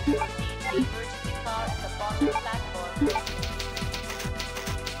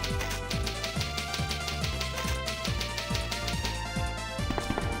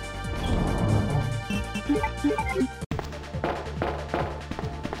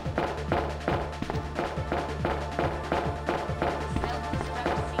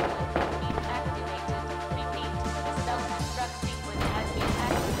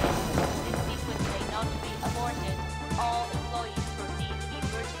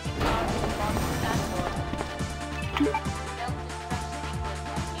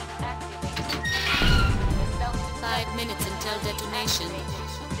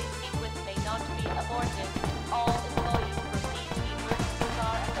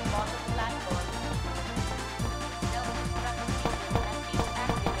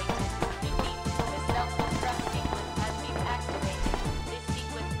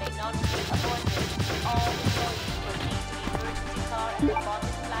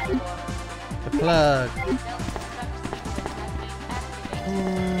 The plug.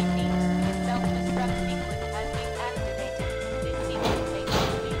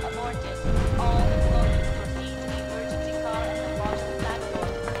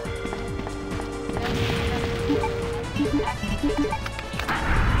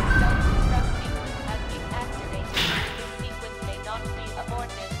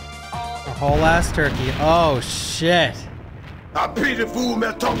 A whole ass turkey. Oh shit. I pity the fool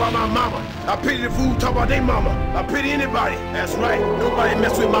man talk about my mama. I pity the fool talk about their mama. I pity anybody. That's right. Nobody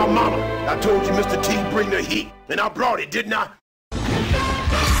mess with my mama. I told you Mr. T bring the heat. And I brought it, didn't I?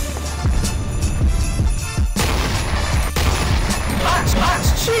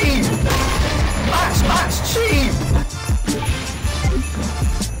 That's cheese! That's cheese!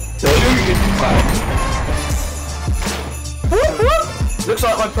 Whoop, whoop. Looks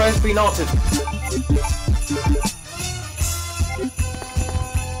like my prayer's been answered.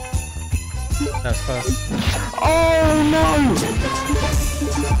 That's close. Oh no!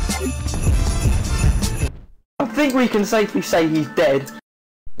 I think we can safely say he's dead.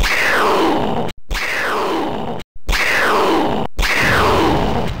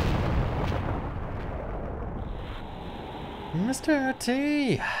 Mr.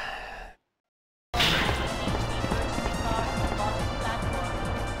 T.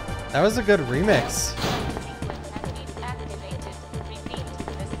 That was a good remix.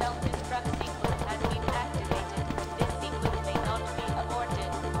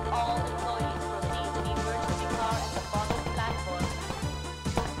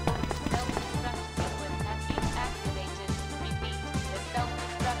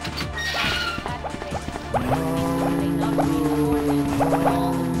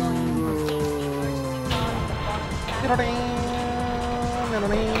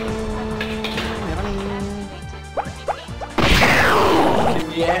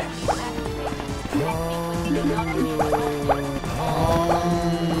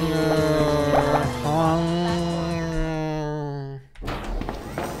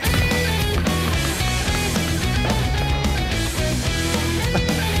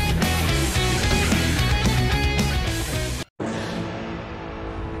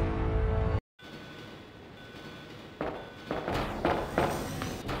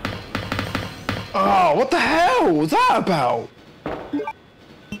 Oh, what the hell was that about?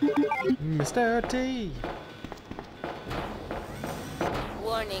 Mr. T.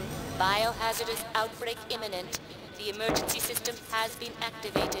 Warning, biohazardous outbreak imminent. The emergency system has been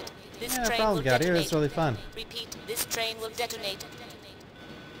activated. This Yeah, train probably will got here. detonate. It's really fun. Repeat, this train will detonate.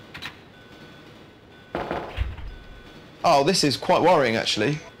 Oh, this is quite worrying,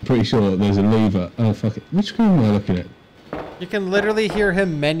 actually. Pretty sure there's a lever. Oh, fuck it. Which screen am I looking at? You can literally hear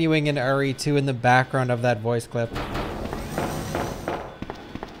him menuing in RE2 in the background of that voice clip.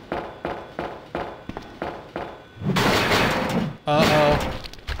 Uh-oh.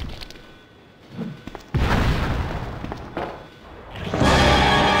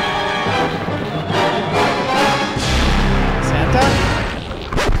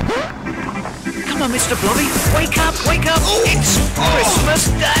 Come on, Mr. Blobby, wake up, wake up! It's Christmas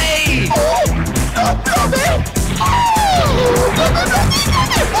Day!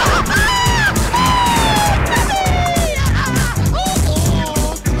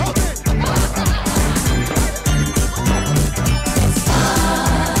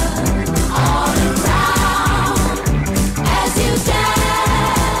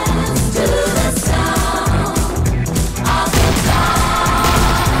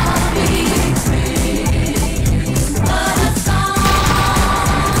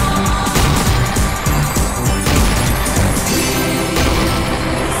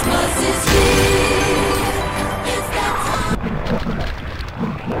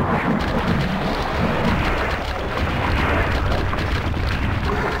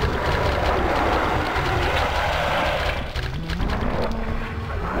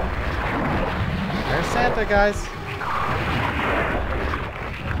 There's Santa, guys.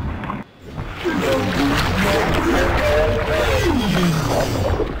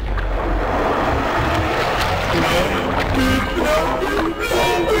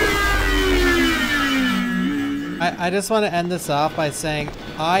 I just want to end this off by saying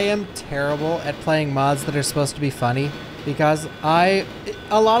I am terrible at playing mods that are supposed to be funny, because a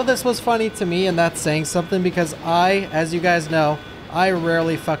lot of this was funny to me, and that's saying something, because as you guys know, I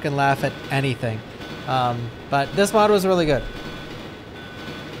rarely fucking laugh at anything. But this mod was really good.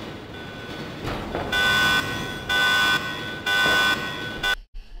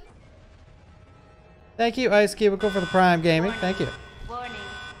 Thank you, Ice Cubicle, for the Prime Gaming. Thank you. Warning,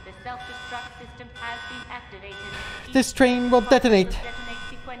 the self-destruct system has been activated. This train will detonate.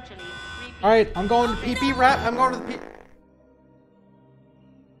 Sequentially. Repeat. Alright, I'm going to pee-pee rap. I'm going to the pee.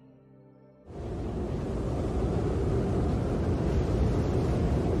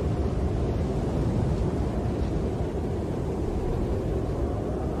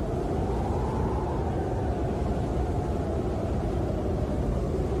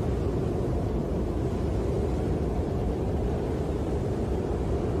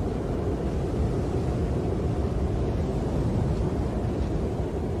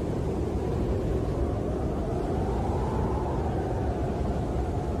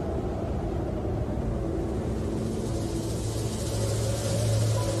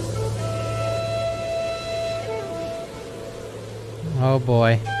 Oh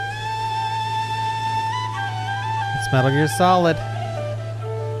boy. It's Metal Gear Solid.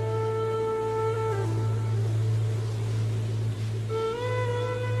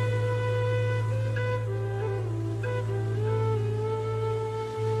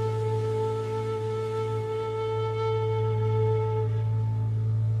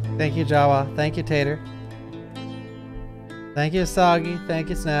 Thank you, Jawa. Thank you, Tater. Thank you, Soggy. Thank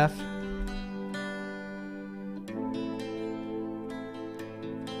you, Snaff.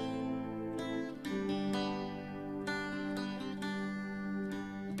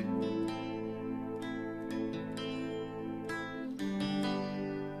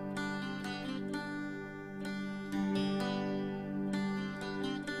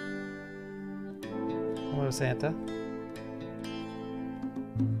 Hello, Santa.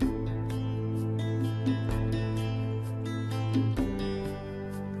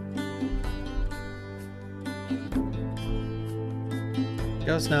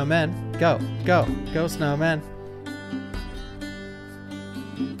 Go, snowmen. Go, go, go, snowmen.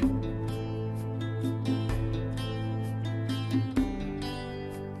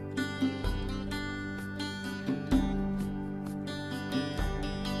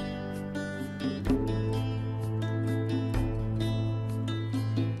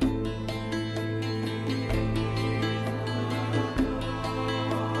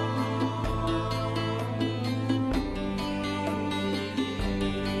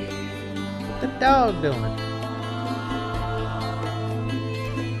 Dog doing it.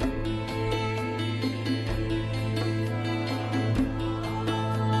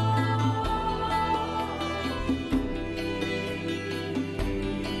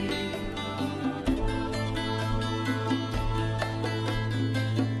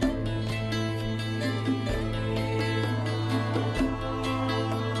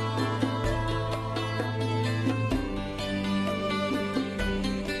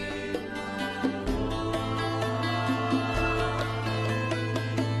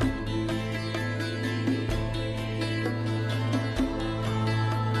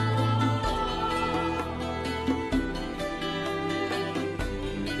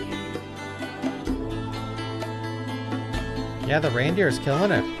 Yeah, the reindeer is killing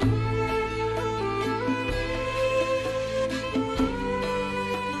it.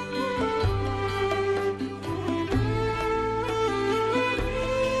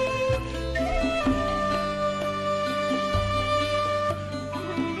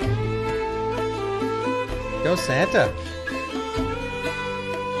 Go Santa.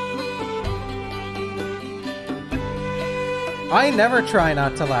 I never try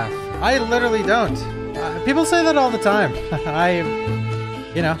not to laugh. I literally don't. People say that all the time.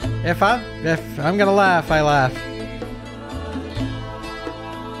 You know, if I'm gonna laugh, I laugh.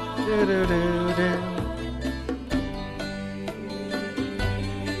 Do, do, do, do.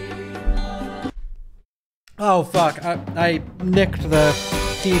 Oh fuck! I nicked the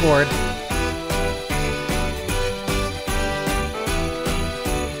keyboard.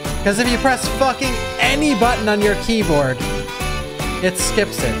 Because if you press fucking any button on your keyboard, it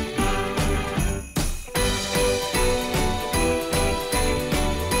skips it.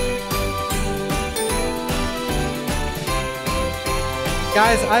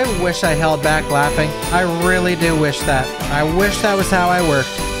 Guys, I wish I held back laughing. I really do wish that. I wish that was how I worked.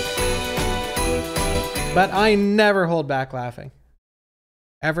 But I never hold back laughing.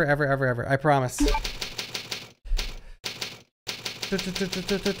 Ever, ever, ever, ever. I promise.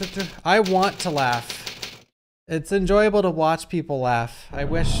 I want to laugh. It's enjoyable to watch people laugh. I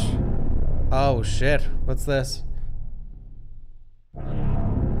wish... Oh shit. What's this?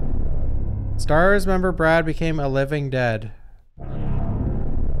 Stars member Brad became a living dead.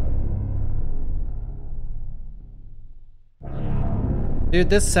 Dude,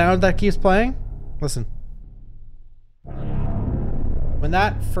 this sound that keeps playing? Listen. When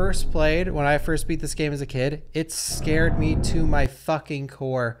that first played, when I first beat this game as a kid, it scared me to my fucking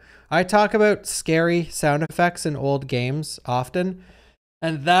core. I talk about scary sound effects in old games often,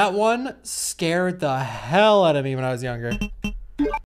 and that one scared the hell out of me when I was younger.